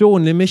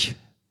Option, nämlich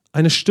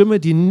eine Stimme,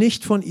 die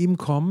nicht von ihm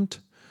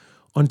kommt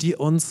und die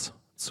uns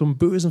zum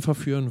Bösen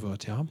verführen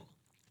wird. Ja?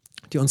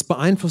 Die uns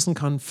beeinflussen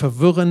kann,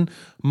 verwirren,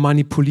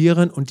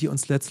 manipulieren und die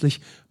uns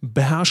letztlich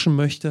beherrschen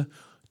möchte,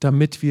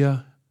 damit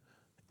wir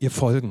ihr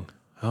folgen.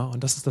 Ja,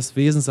 und das ist das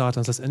Wesen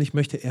Satans. Letztendlich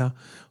möchte er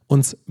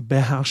uns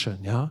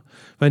beherrschen. Ja?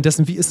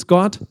 Währenddessen, wie ist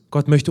Gott?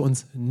 Gott möchte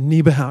uns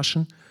nie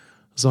beherrschen,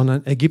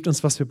 sondern er gibt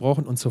uns, was wir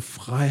brauchen, und zur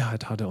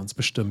Freiheit hat er uns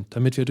bestimmt,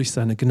 damit wir durch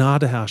seine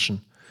Gnade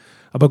herrschen.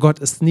 Aber Gott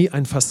ist nie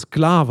ein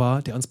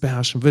Versklaver, der uns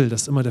beherrschen will.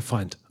 Das ist immer der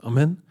Feind.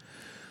 Amen.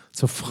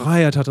 Zur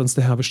Freiheit hat uns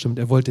der Herr bestimmt.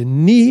 Er wollte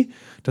nie,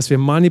 dass wir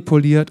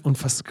manipuliert und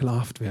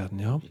versklavt werden.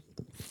 Ja?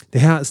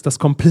 Der Herr ist das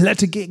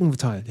komplette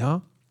Gegenteil,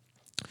 ja?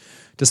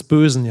 Des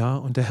Bösen, ja,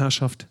 und der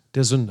Herrschaft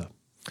der Sünde.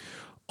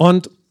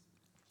 Und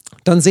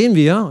dann sehen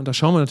wir, und da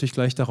schauen wir natürlich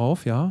gleich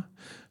darauf, ja,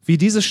 wie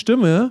diese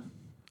Stimme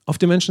auf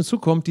den Menschen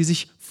zukommt, die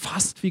sich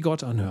fast wie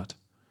Gott anhört.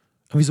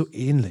 Irgendwie so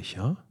ähnlich,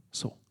 ja,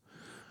 so.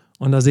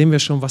 Und da sehen wir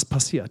schon, was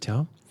passiert,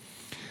 ja.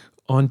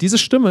 Und diese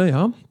Stimme,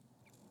 ja,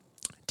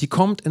 die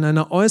kommt in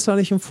einer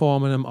äußerlichen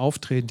Form, in einem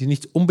Auftreten, die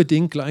nicht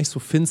unbedingt gleich so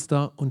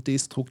finster und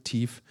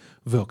destruktiv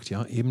wirkt,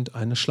 ja, eben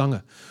eine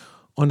Schlange.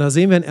 Und da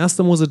sehen wir in 1.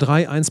 Mose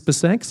 3, 1 bis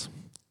 6,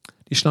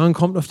 die Schlange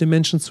kommt auf den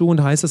Menschen zu und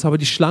da heißt es, aber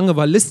die Schlange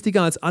war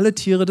listiger als alle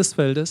Tiere des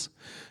Feldes,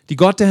 die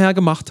Gott der Herr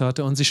gemacht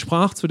hatte. Und sie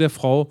sprach zu der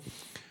Frau,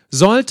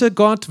 sollte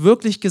Gott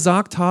wirklich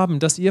gesagt haben,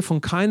 dass ihr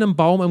von keinem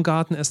Baum im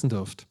Garten essen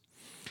dürft?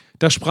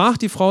 Da sprach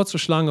die Frau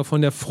zur Schlange,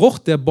 von der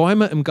Frucht der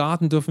Bäume im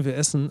Garten dürfen wir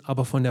essen,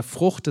 aber von der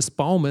Frucht des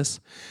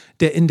Baumes,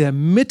 der in der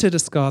Mitte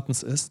des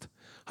Gartens ist,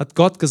 hat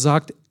Gott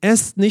gesagt,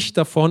 esst nicht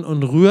davon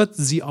und rührt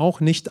sie auch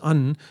nicht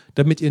an,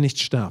 damit ihr nicht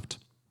sterbt.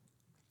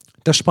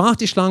 Da sprach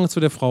die Schlange zu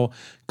der Frau,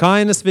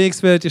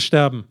 keineswegs werdet ihr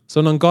sterben,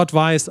 sondern Gott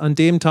weiß, an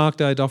dem Tag,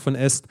 da ihr davon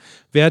esst,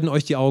 werden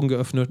euch die Augen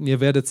geöffnet und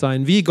ihr werdet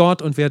sein wie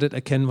Gott und werdet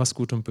erkennen, was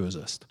gut und böse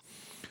ist.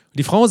 Und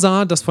die Frau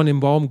sah, dass von dem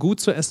Baum gut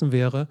zu essen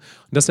wäre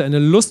und dass er eine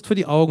Lust für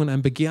die Augen und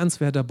ein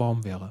begehrenswerter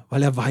Baum wäre,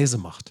 weil er weise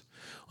macht.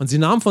 Und sie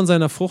nahm von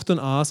seiner Frucht und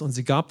aß und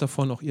sie gab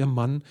davon auch ihrem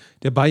Mann,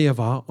 der bei ihr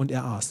war, und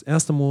er aß.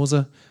 1.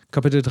 Mose,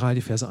 Kapitel 3,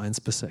 die Verse 1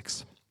 bis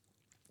 6.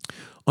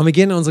 Und wir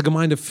gehen in unserer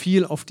Gemeinde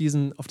viel auf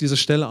diese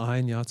Stelle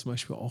ein, ja, zum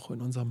Beispiel auch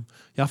in unserem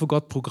Ja für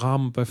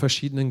Gott-Programm bei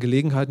verschiedenen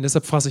Gelegenheiten.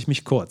 Deshalb fasse ich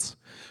mich kurz.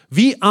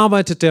 Wie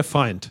arbeitet der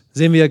Feind?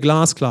 Sehen wir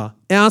glasklar.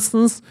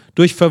 Erstens,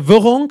 durch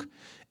Verwirrung.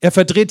 Er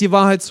verdreht die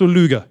Wahrheit zur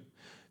Lüge.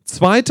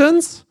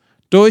 Zweitens,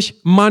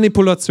 durch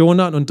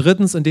Manipulationen. Und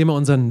drittens, indem er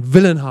unseren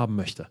Willen haben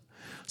möchte.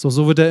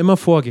 So wird er immer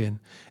vorgehen.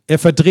 Er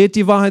verdreht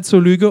die Wahrheit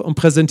zur Lüge und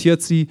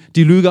präsentiert die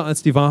Lüge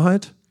als die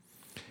Wahrheit.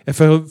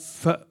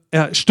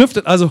 Er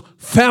stiftet also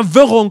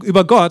Verwirrung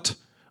über Gott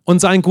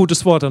und sein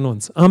gutes Wort an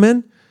uns.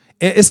 Amen.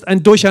 Er ist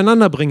ein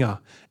Durcheinanderbringer.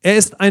 Er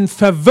ist ein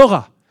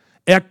Verwirrer.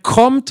 Er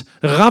kommt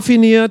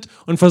raffiniert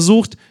und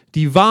versucht,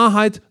 die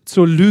Wahrheit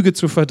zur Lüge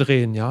zu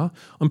verdrehen, ja,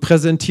 und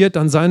präsentiert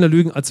dann seine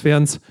Lügen, als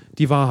wären es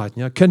die Wahrheiten.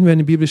 Ja. Können wir in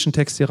den biblischen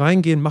Text hier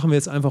reingehen, machen wir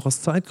jetzt einfach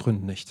aus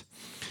Zeitgründen nicht.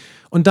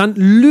 Und dann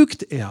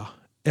lügt er.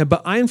 Er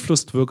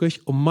beeinflusst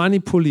wirklich und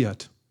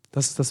manipuliert.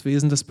 Das ist das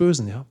Wesen des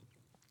Bösen, ja.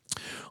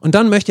 Und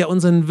dann möchte er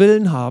unseren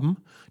Willen haben,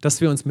 dass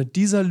wir uns mit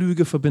dieser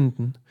Lüge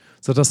verbinden,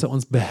 sodass er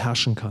uns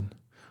beherrschen kann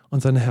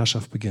und seine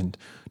Herrschaft beginnt.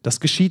 Das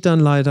geschieht dann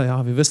leider,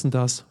 ja, wir wissen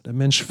das, der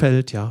Mensch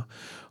fällt, ja,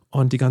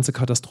 und die ganze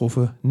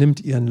Katastrophe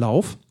nimmt ihren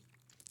Lauf.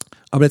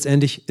 Aber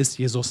letztendlich ist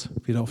Jesus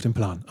wieder auf dem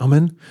Plan.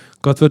 Amen.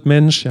 Gott wird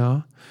Mensch,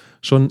 ja,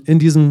 schon in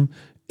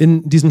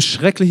in diesem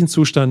schrecklichen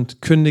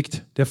Zustand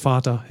kündigt der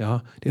Vater,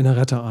 ja, den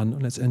Retter an.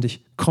 Und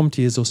letztendlich kommt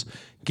Jesus,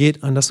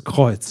 geht an das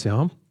Kreuz.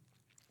 Ja.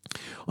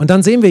 Und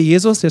dann sehen wir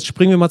Jesus, jetzt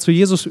springen wir mal zu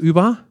Jesus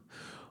über.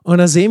 Und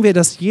da sehen wir,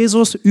 dass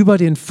Jesus über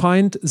den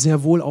Feind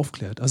sehr wohl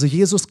aufklärt. Also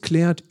Jesus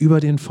klärt über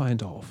den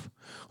Feind auf.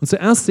 Und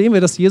zuerst sehen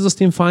wir, dass Jesus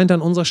den Feind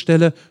an unserer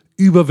Stelle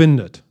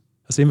überwindet.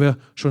 Das sehen wir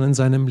schon in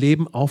seinem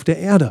Leben auf der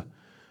Erde.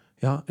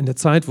 Ja, in der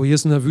Zeit, wo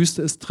Jesus in der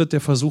Wüste ist, tritt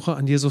der Versucher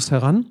an Jesus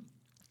heran.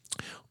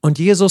 Und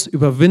Jesus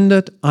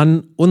überwindet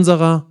an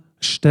unserer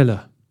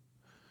Stelle.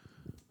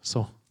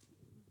 So.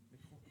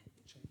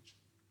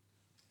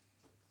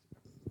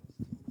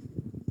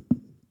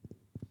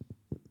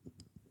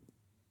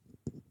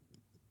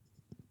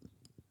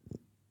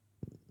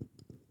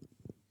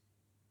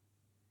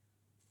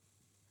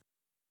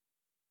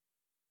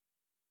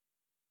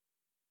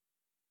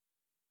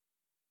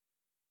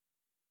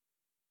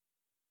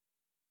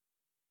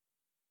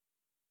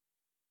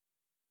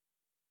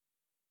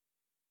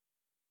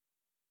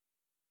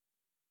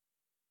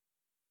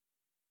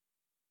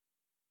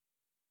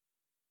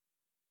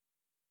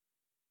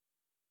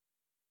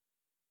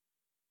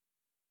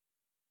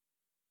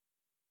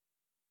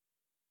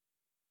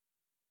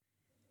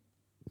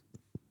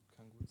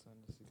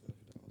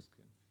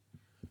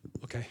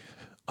 Okay,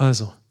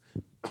 also,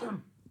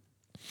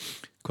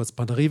 kurz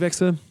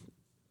Batteriewechsel.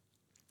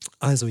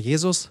 Also,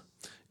 Jesus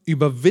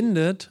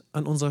überwindet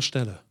an unserer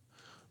Stelle.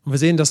 Und wir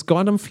sehen, dass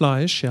Gott im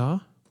Fleisch,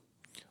 ja,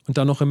 und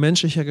dann noch in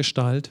menschlicher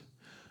Gestalt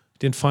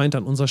den Feind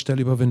an unserer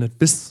Stelle überwindet,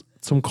 bis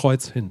zum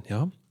Kreuz hin,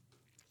 ja.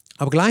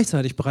 Aber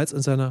gleichzeitig, bereits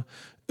in seiner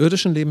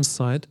irdischen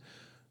Lebenszeit,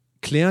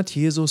 klärt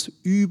Jesus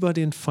über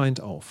den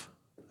Feind auf.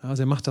 Ja,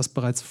 also er macht das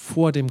bereits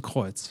vor dem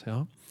Kreuz,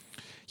 ja.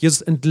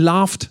 Jesus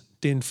entlarvt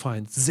den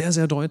Feind sehr,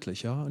 sehr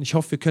deutlich. Ja? Und ich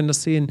hoffe, wir können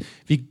das sehen,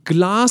 wie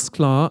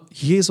glasklar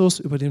Jesus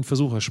über den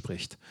Versucher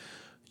spricht.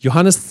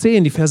 Johannes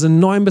 10, die Verse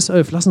 9 bis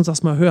 11, lass uns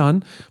das mal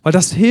hören, weil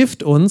das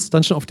hilft uns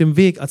dann schon auf dem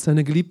Weg als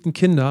seine geliebten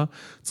Kinder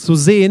zu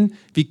sehen,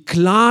 wie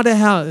klar der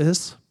Herr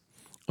ist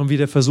und wie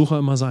der Versucher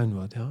immer sein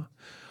wird. Ja?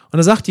 Und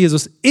da sagt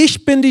Jesus,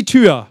 ich bin die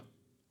Tür.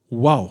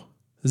 Wow,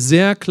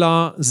 sehr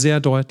klar, sehr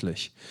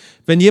deutlich.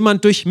 Wenn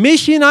jemand durch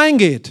mich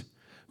hineingeht,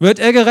 wird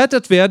er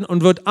gerettet werden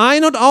und wird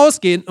ein- und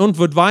ausgehen und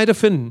wird Weide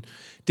finden.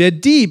 Der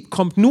Dieb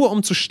kommt nur,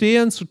 um zu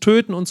stehlen, zu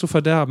töten und zu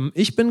verderben.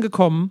 Ich bin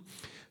gekommen,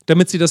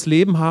 damit sie das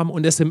Leben haben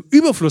und es im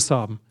Überfluss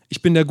haben.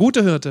 Ich bin der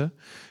gute Hirte.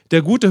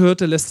 Der gute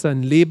Hirte lässt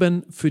sein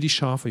Leben für die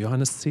Schafe.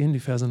 Johannes 10, die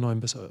Verse 9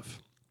 bis 11.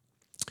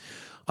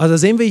 Also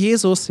sehen wir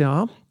Jesus,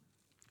 ja,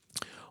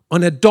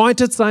 und er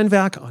deutet sein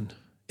Werk an.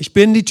 Ich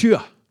bin die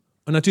Tür.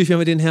 Und natürlich, wenn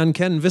wir den Herrn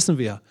kennen, wissen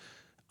wir,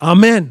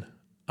 Amen.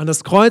 An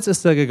das Kreuz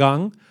ist er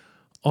gegangen.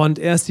 Und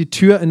er ist die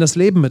Tür in das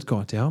Leben mit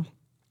Gott, ja.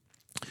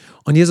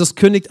 Und Jesus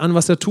kündigt an,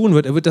 was er tun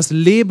wird. Er wird das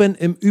Leben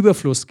im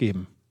Überfluss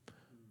geben.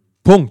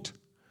 Punkt.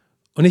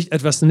 Und nicht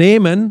etwas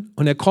nehmen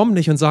und er kommt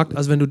nicht und sagt,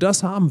 also wenn du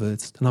das haben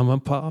willst, dann haben wir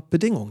ein paar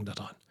Bedingungen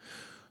daran.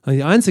 Also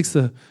die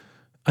einzigste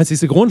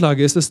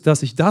Grundlage ist es,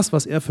 dass ich das,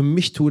 was er für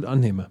mich tut,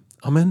 annehme.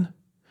 Amen.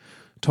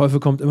 Der Teufel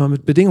kommt immer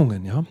mit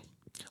Bedingungen, ja.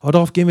 Aber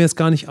darauf gehen wir jetzt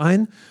gar nicht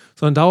ein,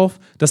 sondern darauf,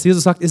 dass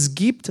Jesus sagt, es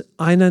gibt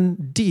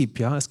einen Dieb,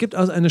 ja. Es gibt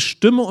also eine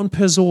Stimme und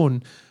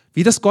Person,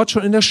 wie das Gott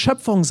schon in der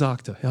Schöpfung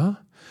sagte. Ja?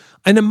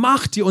 Eine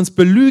Macht, die uns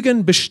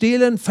belügen,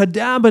 bestehlen,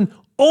 verderben,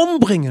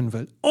 umbringen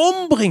will.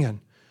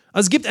 Umbringen.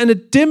 Also es gibt eine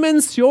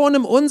Dimension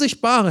im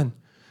Unsichtbaren,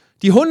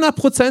 die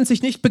 100%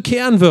 sich nicht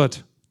bekehren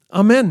wird.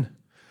 Amen.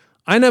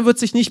 Einer wird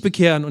sich nicht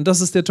bekehren und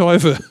das ist der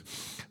Teufel.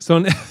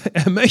 Sondern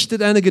er möchte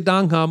deine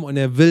Gedanken haben und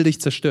er will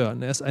dich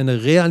zerstören. Er ist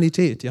eine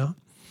Realität. Ja?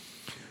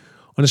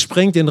 Und es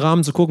sprengt den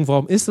Rahmen zu gucken,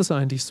 warum ist das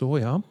eigentlich so.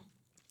 Ja?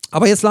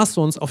 Aber jetzt lasst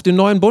uns auf den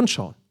neuen Bund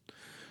schauen.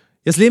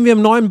 Jetzt leben wir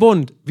im neuen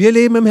Bund. Wir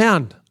leben im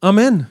Herrn.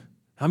 Amen.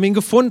 Haben ihn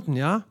gefunden,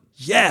 ja?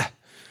 Yeah.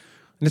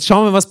 Und jetzt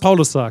schauen wir, was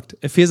Paulus sagt.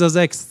 Epheser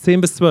 6,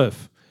 10 bis 12.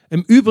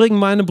 Im Übrigen,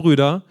 meine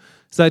Brüder,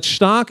 seid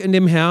stark in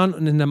dem Herrn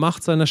und in der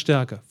Macht seiner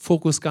Stärke.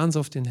 Fokus ganz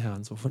auf den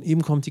Herrn. So, von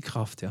ihm kommt die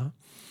Kraft, ja?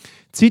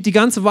 Zieht die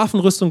ganze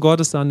Waffenrüstung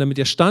Gottes an, damit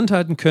ihr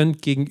standhalten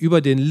könnt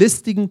gegenüber den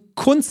listigen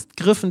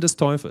Kunstgriffen des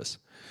Teufels.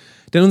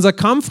 Denn unser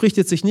Kampf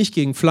richtet sich nicht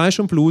gegen Fleisch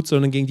und Blut,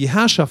 sondern gegen die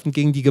Herrschaften,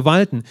 gegen die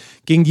Gewalten,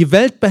 gegen die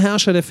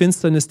Weltbeherrscher der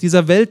Finsternis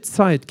dieser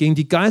Weltzeit, gegen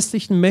die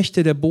geistlichen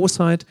Mächte der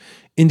Bosheit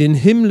in den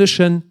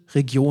himmlischen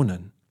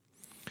Regionen.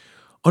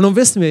 Und nun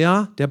wissen wir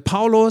ja, der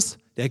Paulus,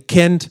 der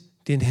kennt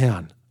den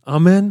Herrn.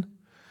 Amen.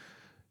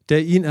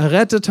 Der ihn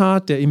errettet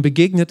hat, der ihm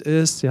begegnet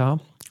ist, ja.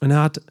 Und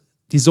er hat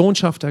die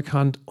Sohnschaft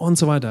erkannt und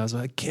so weiter. Also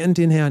er kennt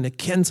den Herrn, er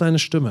kennt seine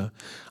Stimme.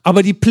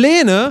 Aber die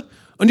Pläne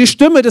und die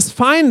Stimme des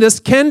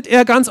Feindes kennt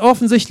er ganz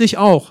offensichtlich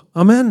auch.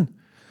 Amen.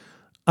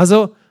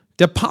 Also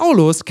der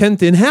Paulus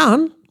kennt den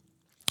Herrn,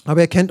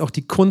 aber er kennt auch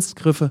die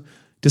Kunstgriffe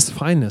des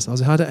Feindes.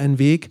 Also er hatte einen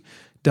Weg,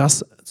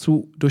 das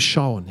zu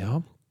durchschauen.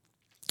 Ja?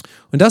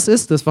 Und das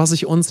ist es, was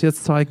ich uns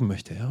jetzt zeigen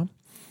möchte. Ja?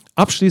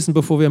 Abschließend,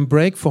 bevor wir einen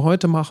Break für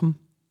heute machen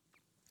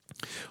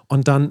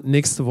und dann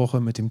nächste Woche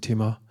mit dem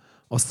Thema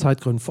aus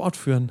Zeitgründen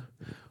fortführen,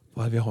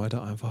 weil wir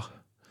heute einfach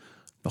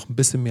noch ein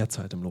bisschen mehr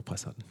Zeit im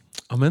Lobpreis hatten.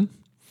 Amen.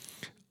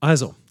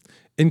 Also,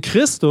 in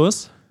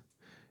Christus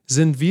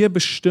sind wir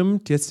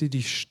bestimmt, jetzt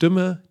die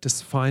Stimme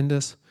des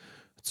Feindes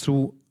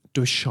zu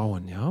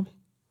durchschauen. Ja?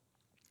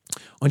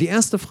 Und die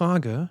erste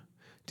Frage,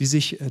 die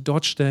sich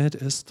dort stellt,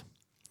 ist,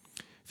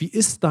 wie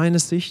ist deine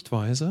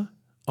Sichtweise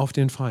auf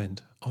den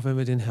Feind, auch wenn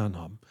wir den Herrn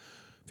haben?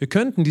 Wir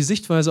könnten die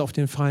Sichtweise auf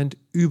den Feind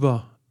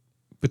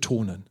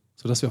überbetonen,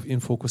 sodass wir auf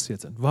ihn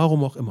fokussiert sind.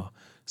 Warum auch immer.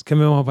 Das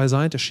können wir mal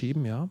beiseite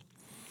schieben, ja.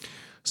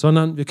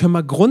 Sondern wir können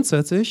mal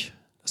grundsätzlich,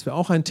 das wäre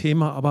auch ein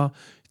Thema, aber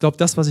ich glaube,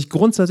 das, was ich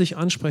grundsätzlich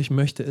ansprechen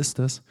möchte, ist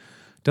es,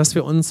 dass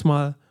wir uns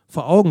mal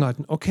vor Augen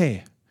halten,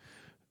 okay,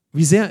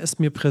 wie sehr ist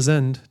mir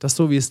präsent, dass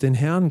so wie es den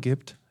Herrn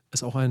gibt,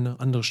 es auch eine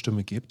andere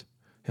Stimme gibt,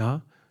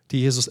 ja, die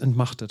Jesus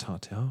entmachtet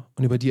hat, ja,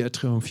 und über die er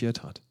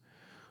triumphiert hat.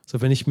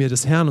 So, wenn ich mir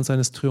des Herrn und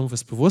seines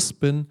Triumphes bewusst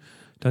bin,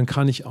 dann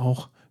kann ich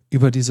auch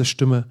über diese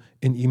Stimme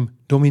in ihm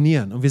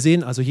dominieren. Und wir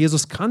sehen also,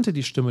 Jesus kannte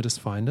die Stimme des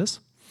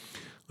Feindes.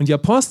 Und die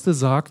Apostel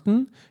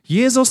sagten,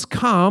 Jesus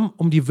kam,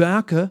 um die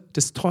Werke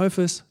des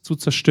Teufels zu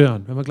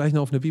zerstören. Wenn wir gleich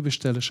noch auf eine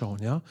Bibelstelle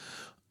schauen. Ja?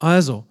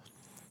 Also,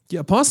 die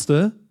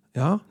Apostel,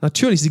 ja,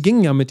 natürlich, sie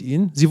gingen ja mit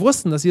ihnen. Sie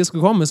wussten, dass Jesus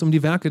gekommen ist, um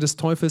die Werke des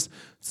Teufels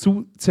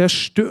zu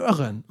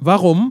zerstören.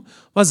 Warum?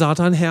 Weil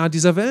Satan Herr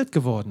dieser Welt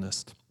geworden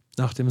ist,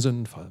 nach dem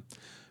Sündenfall.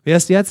 Wer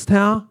ist jetzt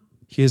Herr?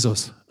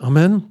 Jesus.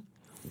 Amen.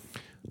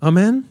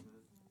 Amen.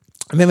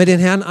 Und wenn wir den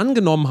Herrn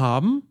angenommen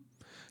haben,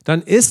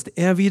 dann ist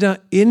er wieder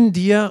in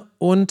dir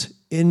und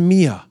in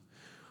mir.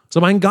 So,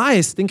 mein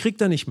Geist, den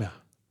kriegt er nicht mehr.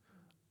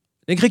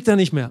 Den kriegt er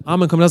nicht mehr.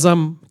 Amen, komm, lass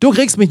sagen, du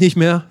kriegst mich nicht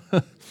mehr.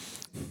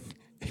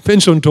 Ich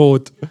bin schon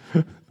tot.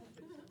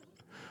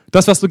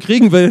 Das, was du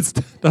kriegen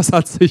willst, das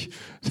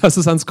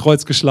ist ans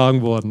Kreuz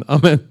geschlagen worden.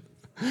 Amen.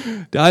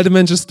 Der alte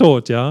Mensch ist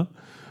tot, ja.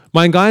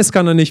 Mein Geist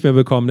kann er nicht mehr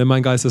bekommen, denn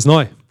mein Geist ist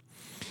neu.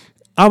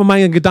 Aber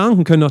meine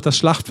Gedanken können doch das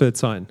Schlachtfeld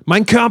sein.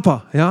 Mein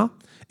Körper, ja.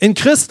 In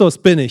Christus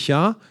bin ich,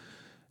 ja.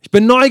 Ich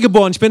bin neu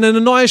geboren, ich bin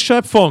eine neue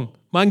Schöpfung.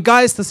 Mein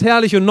Geist ist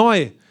herrlich und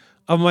neu,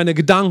 aber meine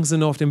Gedanken sind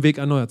noch auf dem Weg,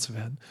 erneuert zu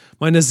werden.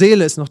 Meine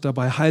Seele ist noch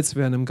dabei, heil zu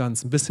werden im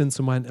Ganzen, bis hin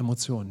zu meinen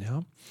Emotionen.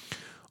 Ja?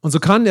 Und so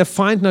kann der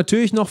Feind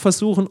natürlich noch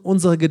versuchen,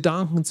 unsere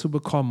Gedanken zu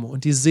bekommen.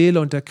 Und die Seele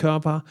und der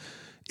Körper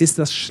ist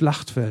das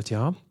Schlachtfeld.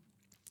 Ja?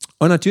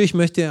 Und natürlich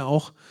möchte er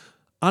auch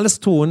alles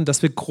tun,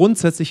 dass wir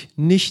grundsätzlich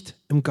nicht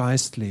im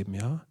Geist leben.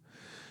 Ja?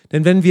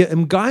 Denn wenn wir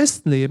im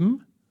Geist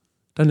leben,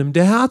 dann nimmt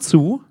der Herr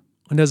zu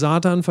und der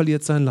Satan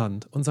verliert sein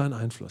Land und seinen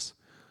Einfluss.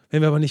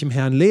 Wenn wir aber nicht im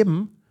Herrn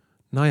leben,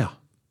 naja,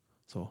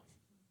 so,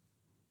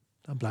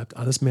 dann bleibt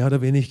alles mehr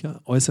oder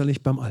weniger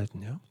äußerlich beim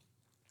Alten. Ja?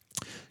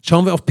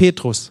 Schauen wir auf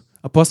Petrus,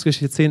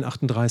 Apostelgeschichte 10,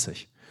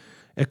 38.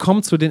 Er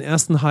kommt zu den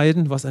ersten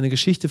Heiden, was eine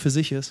Geschichte für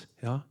sich ist.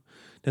 Ja?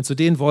 Denn zu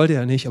denen wollte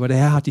er nicht, aber der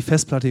Herr hat die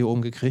Festplatte hier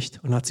oben gekriegt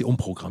und hat sie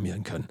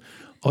umprogrammieren können.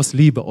 Aus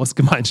Liebe, aus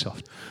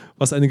Gemeinschaft,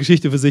 was eine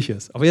Geschichte für sich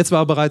ist. Aber jetzt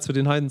war er bereit, zu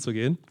den Heiden zu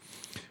gehen,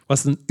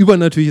 was ein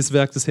übernatürliches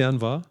Werk des Herrn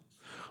war.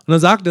 Und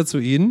dann sagt er zu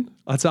ihnen,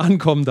 als er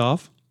ankommen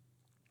darf,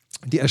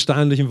 die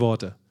erstaunlichen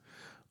Worte.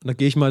 Und da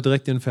gehe ich mal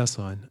direkt in den Vers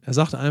rein. Er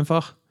sagt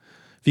einfach,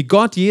 wie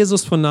Gott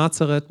Jesus von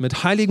Nazareth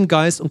mit Heiligem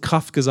Geist und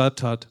Kraft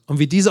gesalbt hat und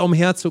wie dieser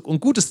umherzog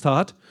und Gutes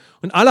tat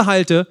und alle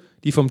heilte,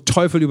 die vom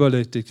Teufel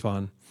überwältigt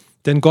waren.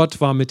 Denn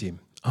Gott war mit ihm.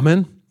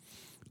 Amen.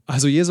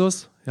 Also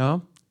Jesus,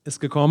 ja,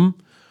 ist gekommen,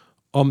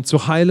 um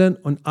zu heilen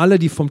und alle,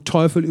 die vom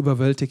Teufel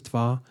überwältigt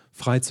waren,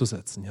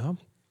 freizusetzen. Ja. Und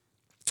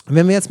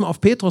wenn wir jetzt mal auf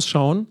Petrus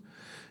schauen,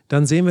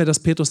 dann sehen wir, dass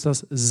Petrus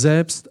das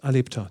selbst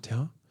erlebt hat.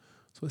 Ja.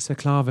 So ist ja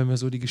klar, wenn wir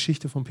so die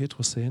Geschichte von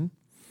Petrus sehen.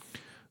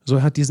 So,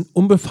 er hat diesen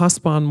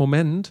unbefassbaren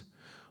Moment,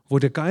 wo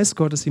der Geist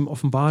Gottes ihm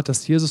offenbart,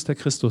 dass Jesus der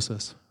Christus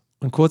ist.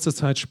 Und kurze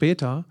Zeit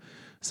später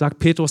sagt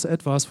Petrus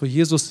etwas, wo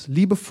Jesus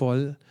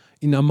liebevoll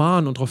ihn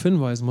ermahnen und darauf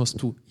hinweisen muss,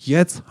 du,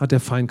 jetzt hat der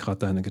Feind gerade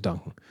deine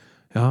Gedanken.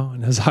 Ja,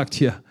 und er sagt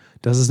hier,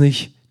 das ist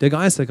nicht der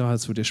Geist, der gerade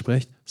zu dir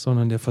spricht,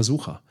 sondern der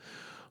Versucher.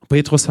 Und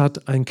Petrus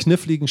hat einen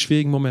kniffligen,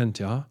 schwierigen Moment.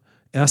 Ja.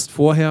 Erst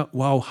vorher,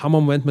 wow,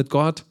 Hammermoment mit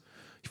Gott.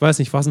 Ich weiß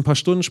nicht, was ein paar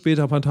Stunden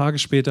später, ein paar Tage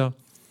später,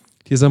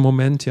 dieser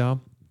Moment, ja,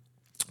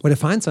 wo der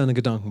Feind seine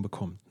Gedanken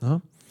bekommt.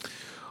 Ne?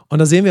 Und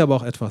da sehen wir aber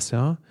auch etwas,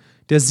 ja.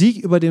 Der Sieg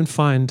über den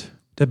Feind,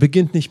 der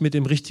beginnt nicht mit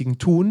dem richtigen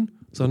Tun,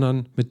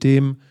 sondern mit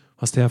dem,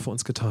 was der Herr für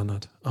uns getan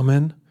hat.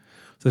 Amen.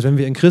 Also wenn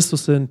wir in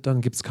Christus sind, dann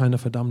gibt es keine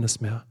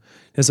Verdammnis mehr.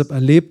 Deshalb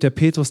erlebt der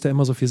Petrus, der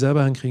immer so viel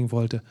selber hinkriegen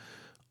wollte,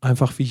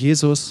 einfach wie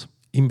Jesus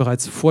ihm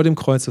bereits vor dem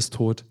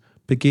Kreuzestod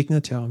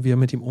begegnet, ja, und wie er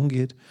mit ihm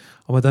umgeht.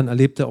 Aber dann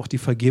erlebt er auch die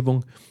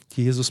Vergebung,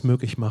 die Jesus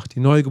möglich macht. Die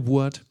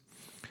Neugeburt,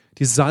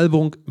 die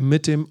Salbung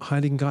mit dem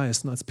Heiligen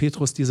Geist. Und als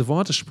Petrus diese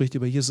Worte spricht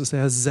über Jesus, ist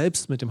er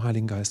selbst mit dem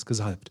Heiligen Geist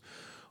gesalbt.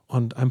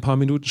 Und ein paar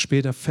Minuten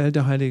später fällt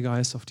der Heilige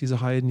Geist auf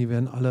diese Heiden, die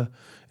werden alle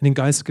in den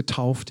Geist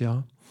getauft,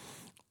 ja,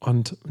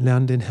 und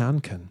lernen den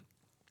Herrn kennen.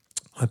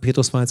 Und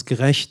Petrus war jetzt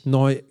gerecht,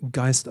 neu,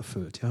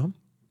 geisterfüllt, ja.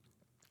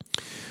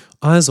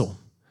 Also,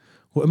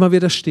 wo immer wir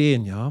da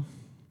stehen, ja,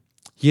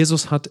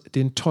 Jesus hat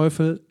den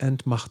Teufel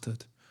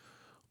entmachtet.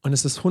 Und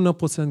es ist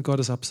 100%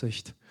 Gottes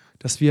Absicht,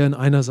 dass wir in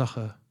einer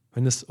Sache,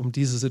 wenn es um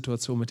diese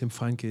Situation mit dem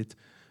Feind geht,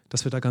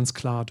 dass wir da ganz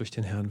klar durch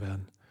den Herrn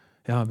werden.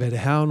 Ja, wer der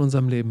Herr in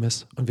unserem Leben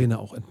ist und wen er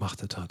auch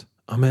entmachtet hat.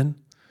 Amen.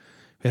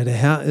 wer der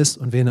Herr ist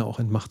und wen er auch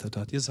entmachtet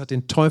hat. Jesus hat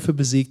den Teufel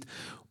besiegt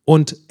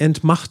und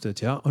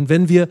entmachtet. Ja? Und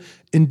wenn wir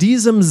in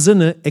diesem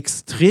Sinne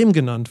extrem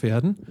genannt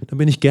werden, dann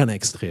bin ich gerne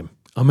extrem.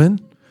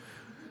 Amen.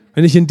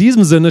 Wenn ich in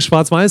diesem Sinne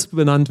schwarz-weiß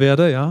benannt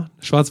werde, ja,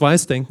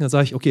 schwarz-weiß denken, dann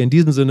sage ich, okay, in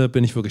diesem Sinne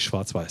bin ich wirklich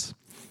schwarz-weiß.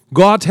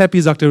 God happy,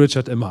 sagt der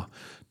Richard immer.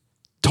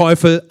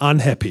 Teufel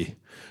unhappy.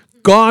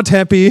 God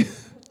happy,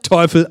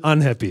 Teufel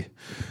unhappy.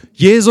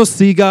 Jesus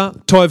Sieger,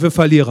 Teufel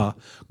Verlierer.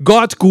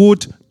 Gott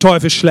gut,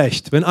 Teufel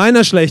schlecht. Wenn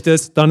einer schlecht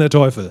ist, dann der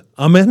Teufel.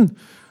 Amen.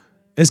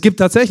 Es gibt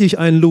tatsächlich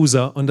einen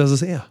Loser und das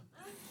ist er.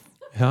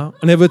 Ja,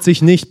 und er wird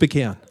sich nicht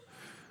bekehren.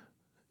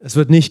 Es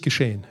wird nicht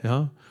geschehen,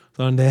 ja,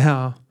 sondern der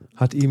Herr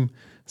hat ihm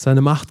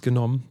seine Macht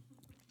genommen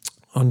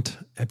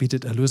und er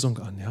bietet Erlösung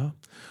an. Ja? Und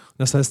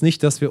das heißt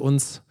nicht, dass wir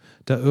uns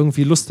da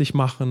irgendwie lustig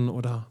machen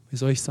oder, wie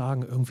soll ich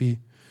sagen, irgendwie,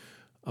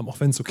 auch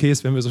wenn es okay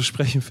ist, wenn wir so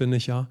sprechen, finde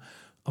ich, ja,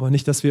 aber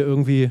nicht, dass wir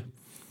irgendwie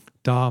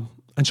da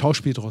ein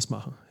Schauspiel draus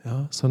machen,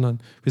 ja? Sondern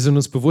wir sind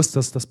uns bewusst,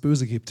 dass es das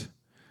Böse gibt.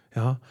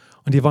 Ja?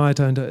 Und die Wahrheit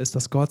dahinter ist,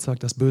 dass Gott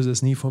sagt, das Böse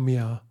ist nie von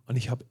mir. Und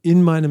ich habe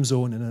in meinem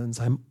Sohn, in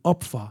seinem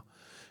Opfer,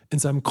 in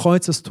seinem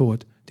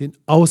Kreuzestod den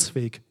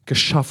Ausweg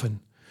geschaffen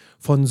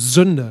von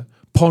Sünde,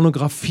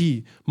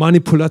 Pornografie,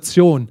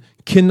 Manipulation,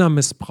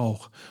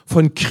 Kindermissbrauch,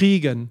 von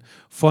Kriegen,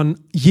 von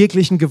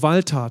jeglichen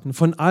Gewalttaten,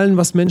 von allem,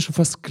 was Menschen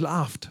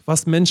versklavt,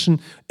 was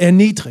Menschen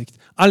erniedrigt,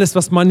 alles,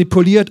 was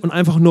manipuliert und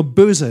einfach nur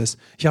böse ist.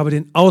 Ich habe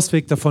den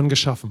Ausweg davon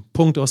geschaffen.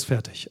 Punkt aus,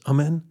 fertig.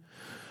 Amen.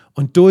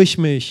 Und durch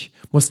mich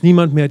muss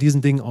niemand mehr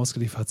diesen Dingen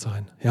ausgeliefert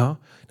sein. Ja?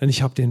 Denn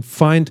ich habe den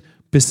Feind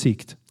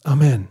besiegt.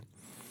 Amen.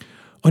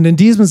 Und in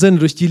diesem Sinne,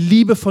 durch die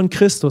Liebe von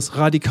Christus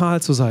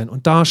radikal zu sein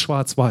und da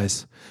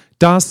schwarz-weiß,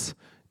 das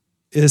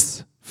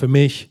ist für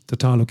mich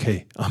total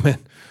okay. Amen.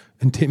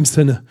 In dem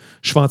Sinne,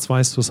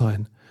 schwarz-weiß zu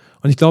sein.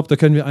 Und ich glaube, da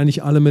können wir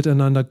eigentlich alle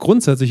miteinander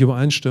grundsätzlich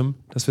übereinstimmen,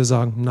 dass wir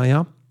sagen,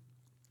 naja,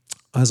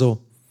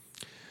 also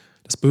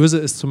das Böse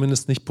ist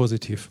zumindest nicht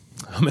positiv.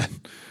 Amen.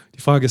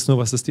 Die Frage ist nur,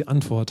 was ist die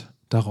Antwort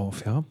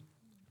darauf? Ja?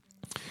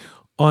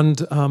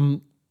 Und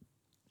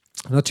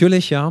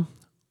natürlich, ja,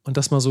 und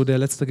das mal so der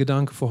letzte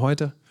Gedanke für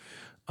heute.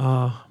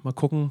 Mal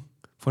gucken,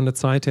 von der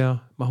Zeit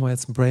her machen wir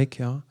jetzt einen Break.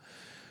 Ja?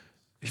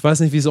 Ich weiß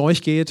nicht, wie es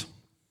euch geht.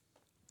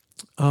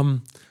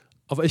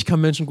 Aber ich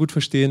kann Menschen gut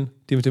verstehen,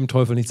 die mit dem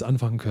Teufel nichts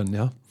anfangen können.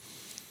 Ja?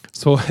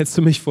 So, hättest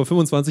du mich vor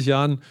 25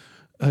 Jahren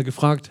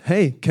gefragt,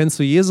 hey, kennst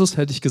du Jesus?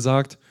 Hätte ich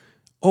gesagt,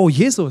 oh,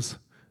 Jesus,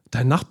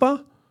 dein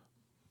Nachbar?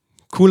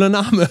 Cooler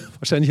Name.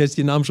 Wahrscheinlich hätte ich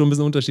die Namen schon ein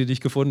bisschen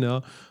unterschiedlich gefunden.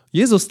 Ja.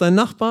 Jesus, dein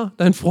Nachbar,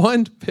 dein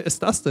Freund, wer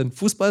ist das denn?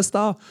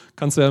 Fußballstar?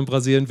 Kannst du ja in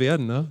Brasilien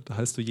werden. Ne? Da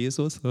heißt du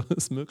Jesus,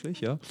 ist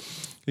möglich. Ja.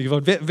 Ich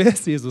gefragt, wer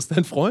ist Jesus?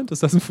 Dein Freund?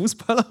 Ist das ein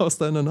Fußballer aus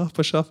deiner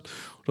Nachbarschaft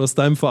oder aus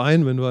deinem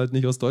Verein, wenn du halt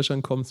nicht aus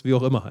Deutschland kommst, wie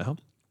auch immer. Ja.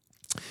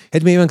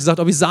 Hätte mir jemand gesagt,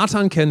 ob ich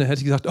Satan kenne, hätte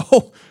ich gesagt,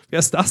 oh, wer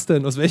ist das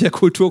denn? Aus welcher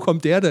Kultur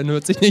kommt der denn?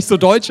 Hört sich nicht so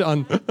deutsch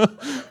an.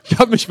 Ich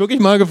habe mich wirklich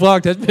mal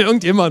gefragt, hätte mir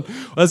irgendjemand,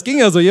 und es ging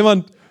ja so,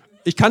 jemand,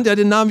 ich kannte ja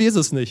den Namen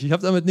Jesus nicht, ich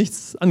habe damit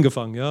nichts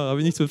angefangen, ja,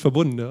 habe ich nichts mit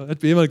verbunden. Ja.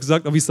 Hätte mir jemand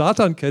gesagt, ob ich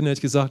Satan kenne, hätte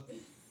ich gesagt,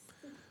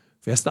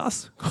 wer ist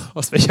das?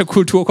 Aus welcher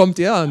Kultur kommt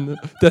der an?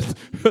 Das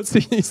hört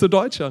sich nicht so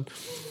deutsch an.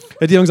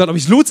 Hätte jemand gesagt, ob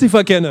ich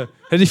Lucifer kenne,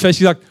 hätte ich vielleicht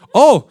gesagt,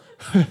 oh,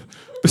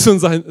 bist du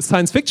ein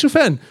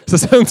Science-Fiction-Fan? Ist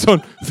das irgend so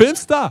ein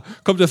Filmstar?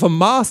 Kommt er vom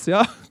Mars,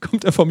 ja?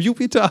 Kommt er vom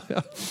Jupiter?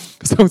 Ja?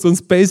 Ist irgend so ein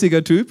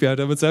spaciger Typ, ja,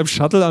 der mit seinem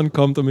Shuttle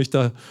ankommt und mich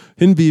da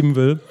hinbeamen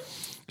will.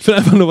 Ich will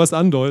einfach nur was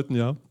andeuten,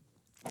 ja.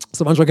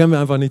 So manchmal können wir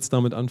einfach nichts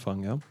damit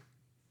anfangen, ja.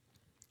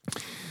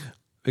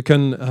 Wir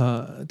können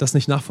das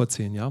nicht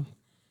nachvollziehen, ja.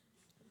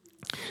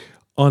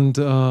 Und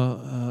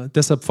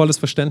deshalb volles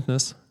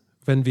Verständnis,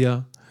 wenn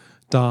wir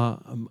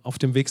da auf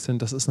dem Weg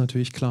sind, das ist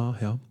natürlich klar,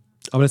 ja.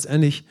 Aber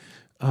letztendlich,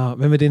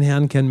 wenn wir den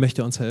Herrn kennen,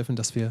 möchte er uns helfen,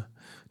 dass wir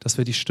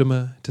die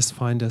Stimme des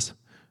Feindes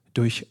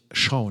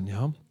durchschauen,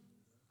 ja.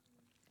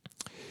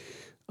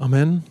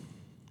 Amen.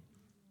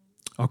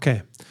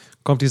 Okay,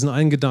 kommt diesen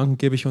einen Gedanken,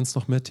 gebe ich uns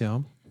noch mit,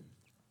 ja.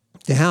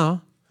 Der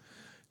Herr,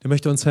 der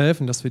möchte uns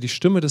helfen, dass wir die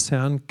Stimme des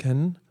Herrn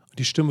kennen und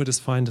die Stimme des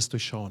Feindes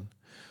durchschauen.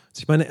 Als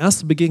ich meine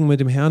erste Begegnung mit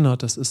dem Herrn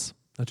hatte, das ist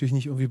natürlich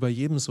nicht irgendwie bei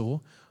jedem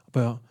so,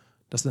 aber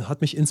das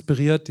hat mich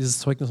inspiriert, dieses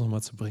Zeugnis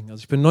nochmal zu bringen.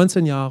 Also ich bin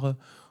 19 Jahre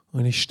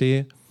und ich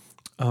stehe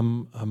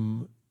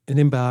in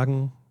den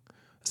Bergen,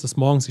 es ist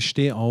morgens, ich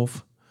stehe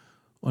auf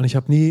und ich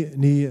habe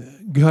nie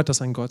gehört, dass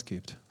es einen Gott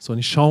gibt. So, und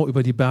ich schaue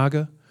über die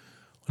Berge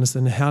und es ist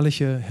eine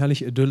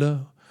herrliche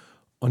Idylle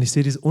und ich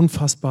sehe diese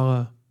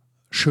unfassbare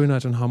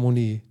Schönheit und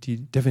Harmonie, die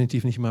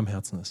definitiv nicht in meinem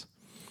Herzen ist.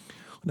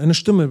 Und eine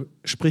Stimme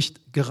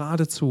spricht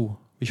geradezu,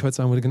 wie ich heute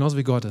sagen würde, genauso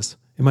wie Gott ist,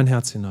 in mein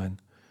Herz hinein.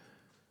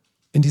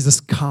 In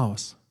dieses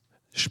Chaos,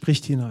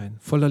 spricht hinein,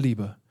 voller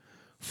Liebe.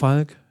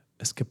 Falk,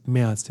 es gibt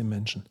mehr als den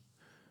Menschen.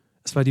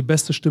 Es war die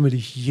beste Stimme, die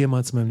ich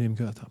jemals in meinem Leben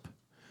gehört habe.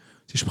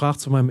 Sie sprach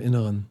zu meinem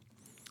Inneren.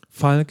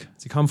 Falk,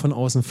 sie kam von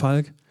außen,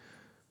 Falk,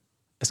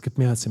 es gibt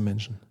mehr als den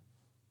Menschen.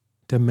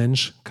 Der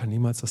Mensch kann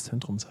niemals das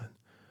Zentrum sein.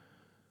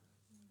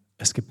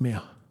 Es gibt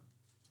mehr.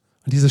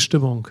 Und diese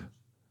Stimmung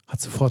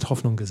hat sofort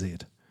Hoffnung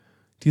gesät.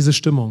 Diese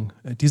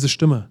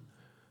Stimme,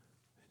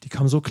 die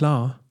kam so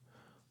klar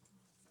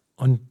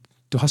und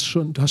du hast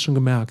schon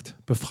gemerkt,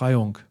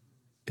 Befreiung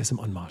ist im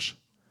Anmarsch.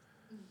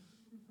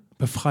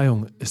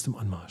 Befreiung ist im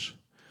Anmarsch.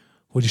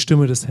 Wo die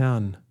Stimme des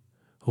Herrn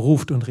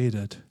ruft und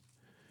redet,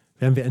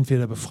 werden wir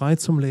entweder befreit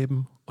zum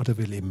Leben oder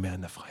wir leben mehr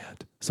in der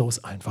Freiheit. So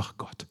ist einfach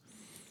Gott.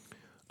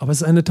 Aber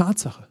es ist eine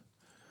Tatsache,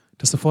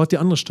 dass sofort die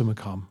andere Stimme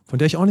kam, von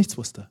der ich auch nichts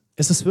wusste.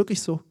 Ist es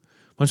wirklich so?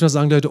 Manchmal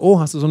sagen die Leute, oh,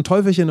 hast du so ein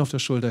Teufelchen auf der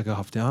Schulter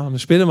gehabt? Ja, haben sie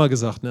später mal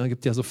gesagt, ne?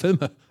 Gibt ja so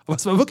Filme. Aber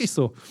es war wirklich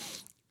so.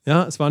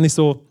 Ja, es war nicht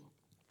so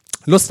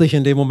lustig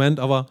in dem Moment,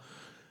 aber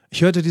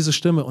ich hörte diese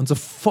Stimme und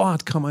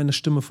sofort kam eine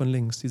Stimme von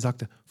links, die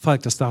sagte,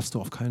 Falk, das darfst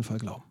du auf keinen Fall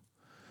glauben.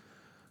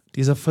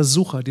 Dieser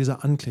Versucher,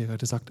 dieser Ankläger,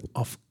 der sagt,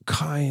 auf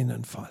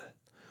keinen Fall.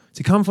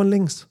 Sie kam von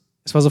links.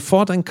 Es war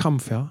sofort ein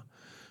Kampf, ja.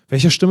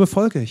 Welcher Stimme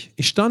folge ich?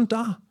 Ich stand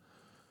da.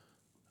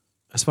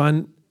 Es war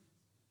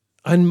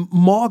ein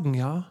Morgen,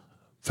 ja.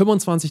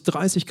 25,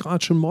 30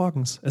 Grad schon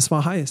morgens. Es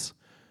war heiß.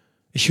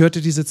 Ich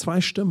hörte diese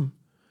zwei Stimmen.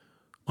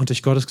 Und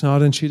durch Gottes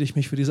Gnade entschied ich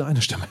mich für diese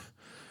eine Stimme,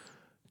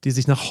 die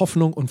sich nach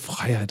Hoffnung und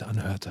Freiheit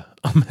anhörte.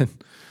 Amen.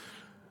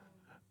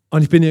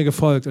 Und ich bin ihr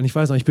gefolgt. Und ich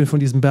weiß noch, ich bin von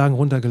diesen Bergen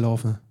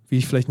runtergelaufen, wie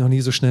ich vielleicht noch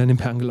nie so schnell in den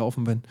Bergen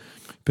gelaufen bin.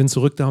 Ich bin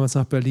zurück damals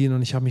nach Berlin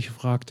und ich habe mich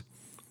gefragt,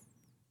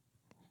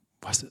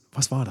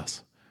 was war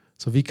das?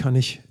 So, wie kann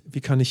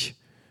ich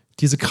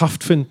diese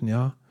Kraft finden,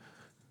 ja?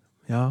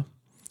 Ja,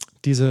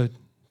 diese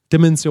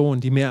Dimension,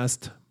 die mehr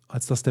ist,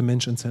 als dass der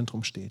Mensch im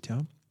Zentrum steht, ja?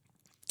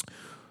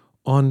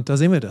 Und da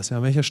sehen wir das,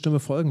 ja. Welcher Stimme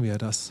folgen wir?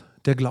 Das,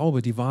 der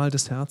Glaube, die Wahl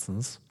des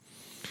Herzens.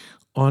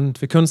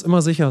 Und wir können uns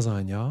immer sicher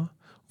sein, ja,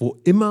 wo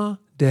immer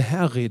der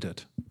Herr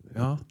redet,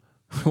 ja,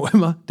 wo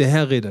immer der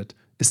Herr redet,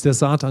 ist der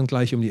Satan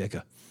gleich um die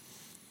Ecke.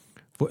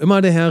 Wo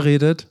immer der Herr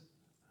redet,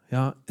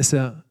 ja, ist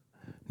er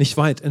nicht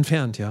weit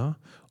entfernt, ja,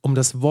 um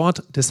das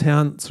Wort des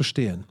Herrn zu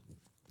stehen.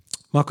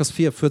 Markus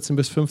 4, 14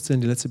 bis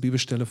 15, die letzte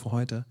Bibelstelle für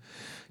heute.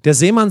 Der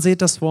Seemann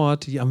sät das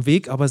Wort, die am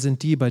Weg aber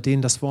sind die, bei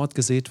denen das Wort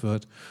gesät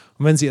wird.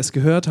 Und wenn sie es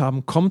gehört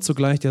haben, kommt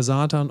sogleich der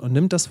Satan und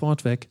nimmt das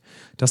Wort weg,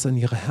 das in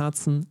ihre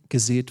Herzen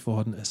gesät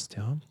worden ist.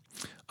 Ja?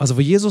 Also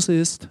wo Jesus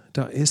ist,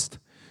 da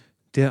ist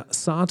der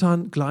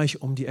Satan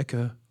gleich um die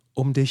Ecke,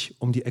 um dich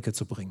um die Ecke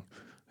zu bringen.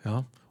 Ja?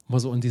 Um mal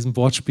so in diesem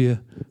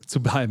Wortspiel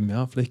zu bleiben.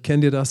 Ja? Vielleicht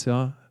kennt ihr das,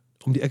 ja.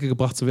 Um die Ecke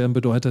gebracht zu werden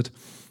bedeutet,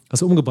 dass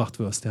du umgebracht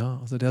wirst. Ja?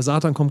 Also der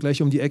Satan kommt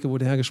gleich um die Ecke, wo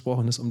der Herr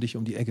gesprochen ist, um dich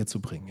um die Ecke zu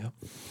bringen. Ja?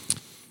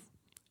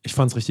 Ich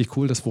fand es richtig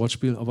cool, das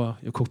Wortspiel, aber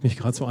ihr guckt mich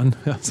gerade so an.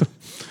 Ja, so.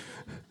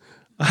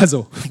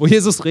 Also, wo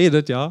Jesus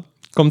redet, ja,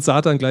 kommt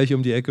Satan gleich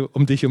um die Ecke,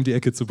 um dich um die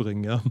Ecke zu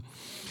bringen. Ja?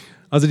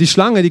 Also die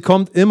Schlange, die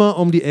kommt immer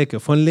um die Ecke,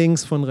 von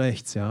links, von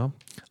rechts. Ja?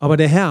 Aber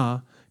der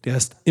Herr, der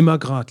ist immer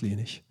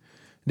geradlinig.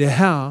 Der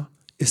Herr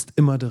ist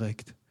immer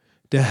direkt.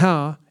 Der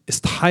Herr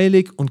ist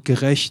heilig und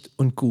gerecht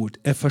und gut.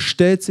 Er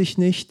verstellt sich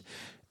nicht,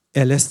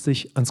 er lässt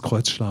sich ans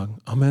Kreuz schlagen.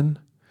 Amen.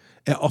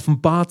 Er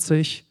offenbart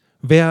sich,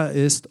 wer er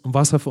ist und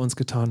was er für uns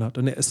getan hat.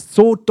 Und er ist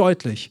so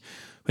deutlich.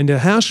 Wenn der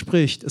Herr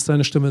spricht, ist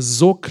seine Stimme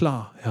so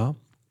klar, ja,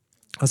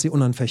 dass sie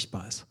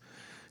unanfechtbar ist.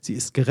 Sie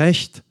ist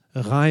gerecht,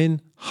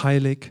 rein,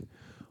 heilig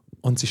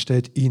und sie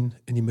stellt ihn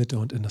in die Mitte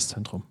und in das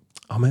Zentrum.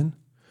 Amen.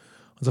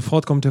 Und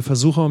sofort kommt der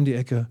Versucher um die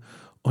Ecke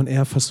und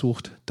er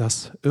versucht,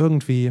 das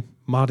irgendwie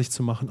madig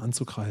zu machen,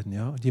 anzukreiden.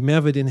 Ja? Und je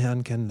mehr wir den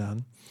Herrn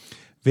kennenlernen,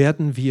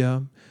 werden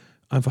wir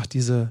einfach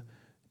diese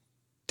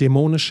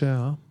dämonische,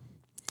 ja,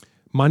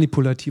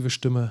 manipulative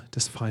Stimme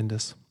des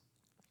Feindes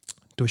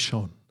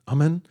durchschauen.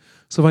 Amen.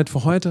 Soweit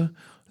für heute.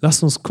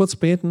 Lasst uns kurz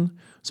beten.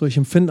 So, ich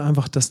empfinde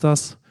einfach, dass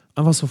das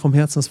einfach so vom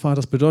Herzen des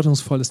Vaters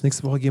bedeutungsvoll ist.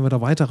 Nächste Woche gehen wir da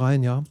weiter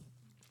rein, ja,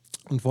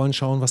 und wollen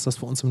schauen, was das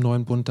für uns im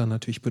neuen Bund dann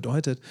natürlich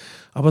bedeutet.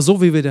 Aber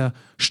so wie wir der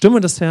Stimme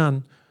des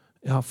Herrn,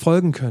 ja,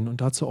 folgen können und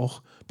dazu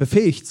auch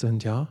befähigt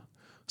sind, ja,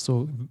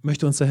 so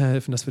möchte uns der Herr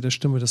helfen, dass wir der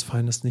Stimme des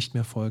Feindes nicht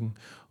mehr folgen.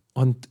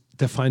 Und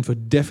der Feind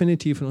wird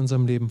definitiv in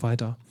unserem Leben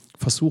weiter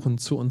versuchen,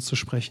 zu uns zu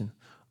sprechen.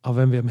 Aber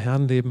wenn wir im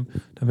Herrn leben,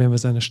 dann werden wir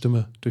seine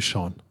Stimme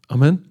durchschauen.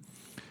 Amen.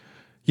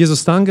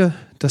 Jesus, danke,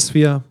 dass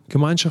wir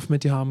Gemeinschaft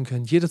mit dir haben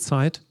können, jede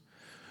Zeit.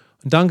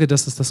 Und danke,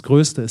 dass es das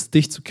Größte ist,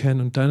 dich zu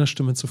kennen und deiner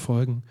Stimme zu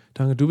folgen.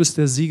 Danke, du bist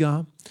der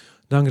Sieger.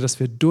 Danke, dass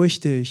wir durch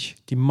dich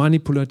die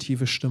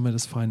manipulative Stimme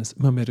des Feindes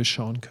immer mehr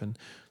durchschauen können,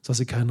 sodass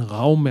sie keinen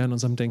Raum mehr in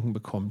unserem Denken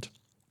bekommt,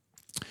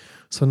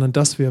 sondern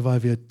dass wir,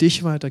 weil wir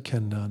dich weiter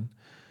kennenlernen,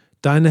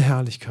 deine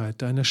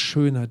Herrlichkeit, deine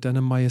Schönheit,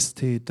 deine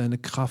Majestät, deine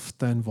Kraft,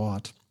 dein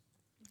Wort,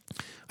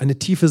 eine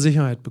tiefe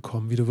Sicherheit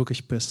bekommen, wie du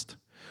wirklich bist.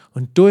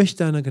 Und durch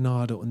deine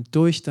Gnade und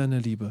durch deine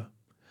Liebe,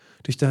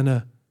 durch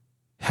deine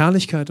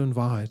Herrlichkeit und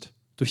Wahrheit,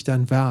 durch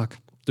dein Werk,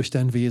 durch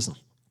dein Wesen,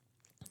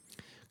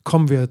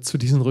 kommen wir zu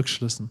diesen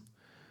Rückschlüssen,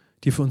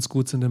 die für uns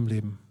gut sind im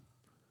Leben.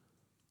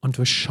 Und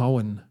wir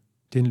schauen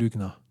den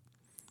Lügner,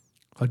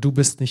 weil du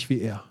bist nicht wie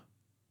er.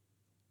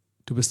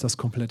 Du bist das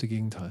komplette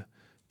Gegenteil.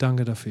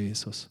 Danke dafür,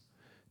 Jesus.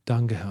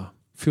 Danke, Herr.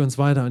 Führ uns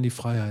weiter an die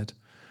Freiheit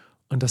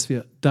und dass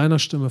wir deiner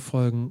Stimme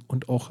folgen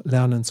und auch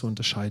lernen zu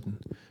unterscheiden.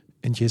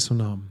 In Jesu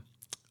Namen.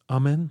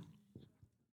 Amen.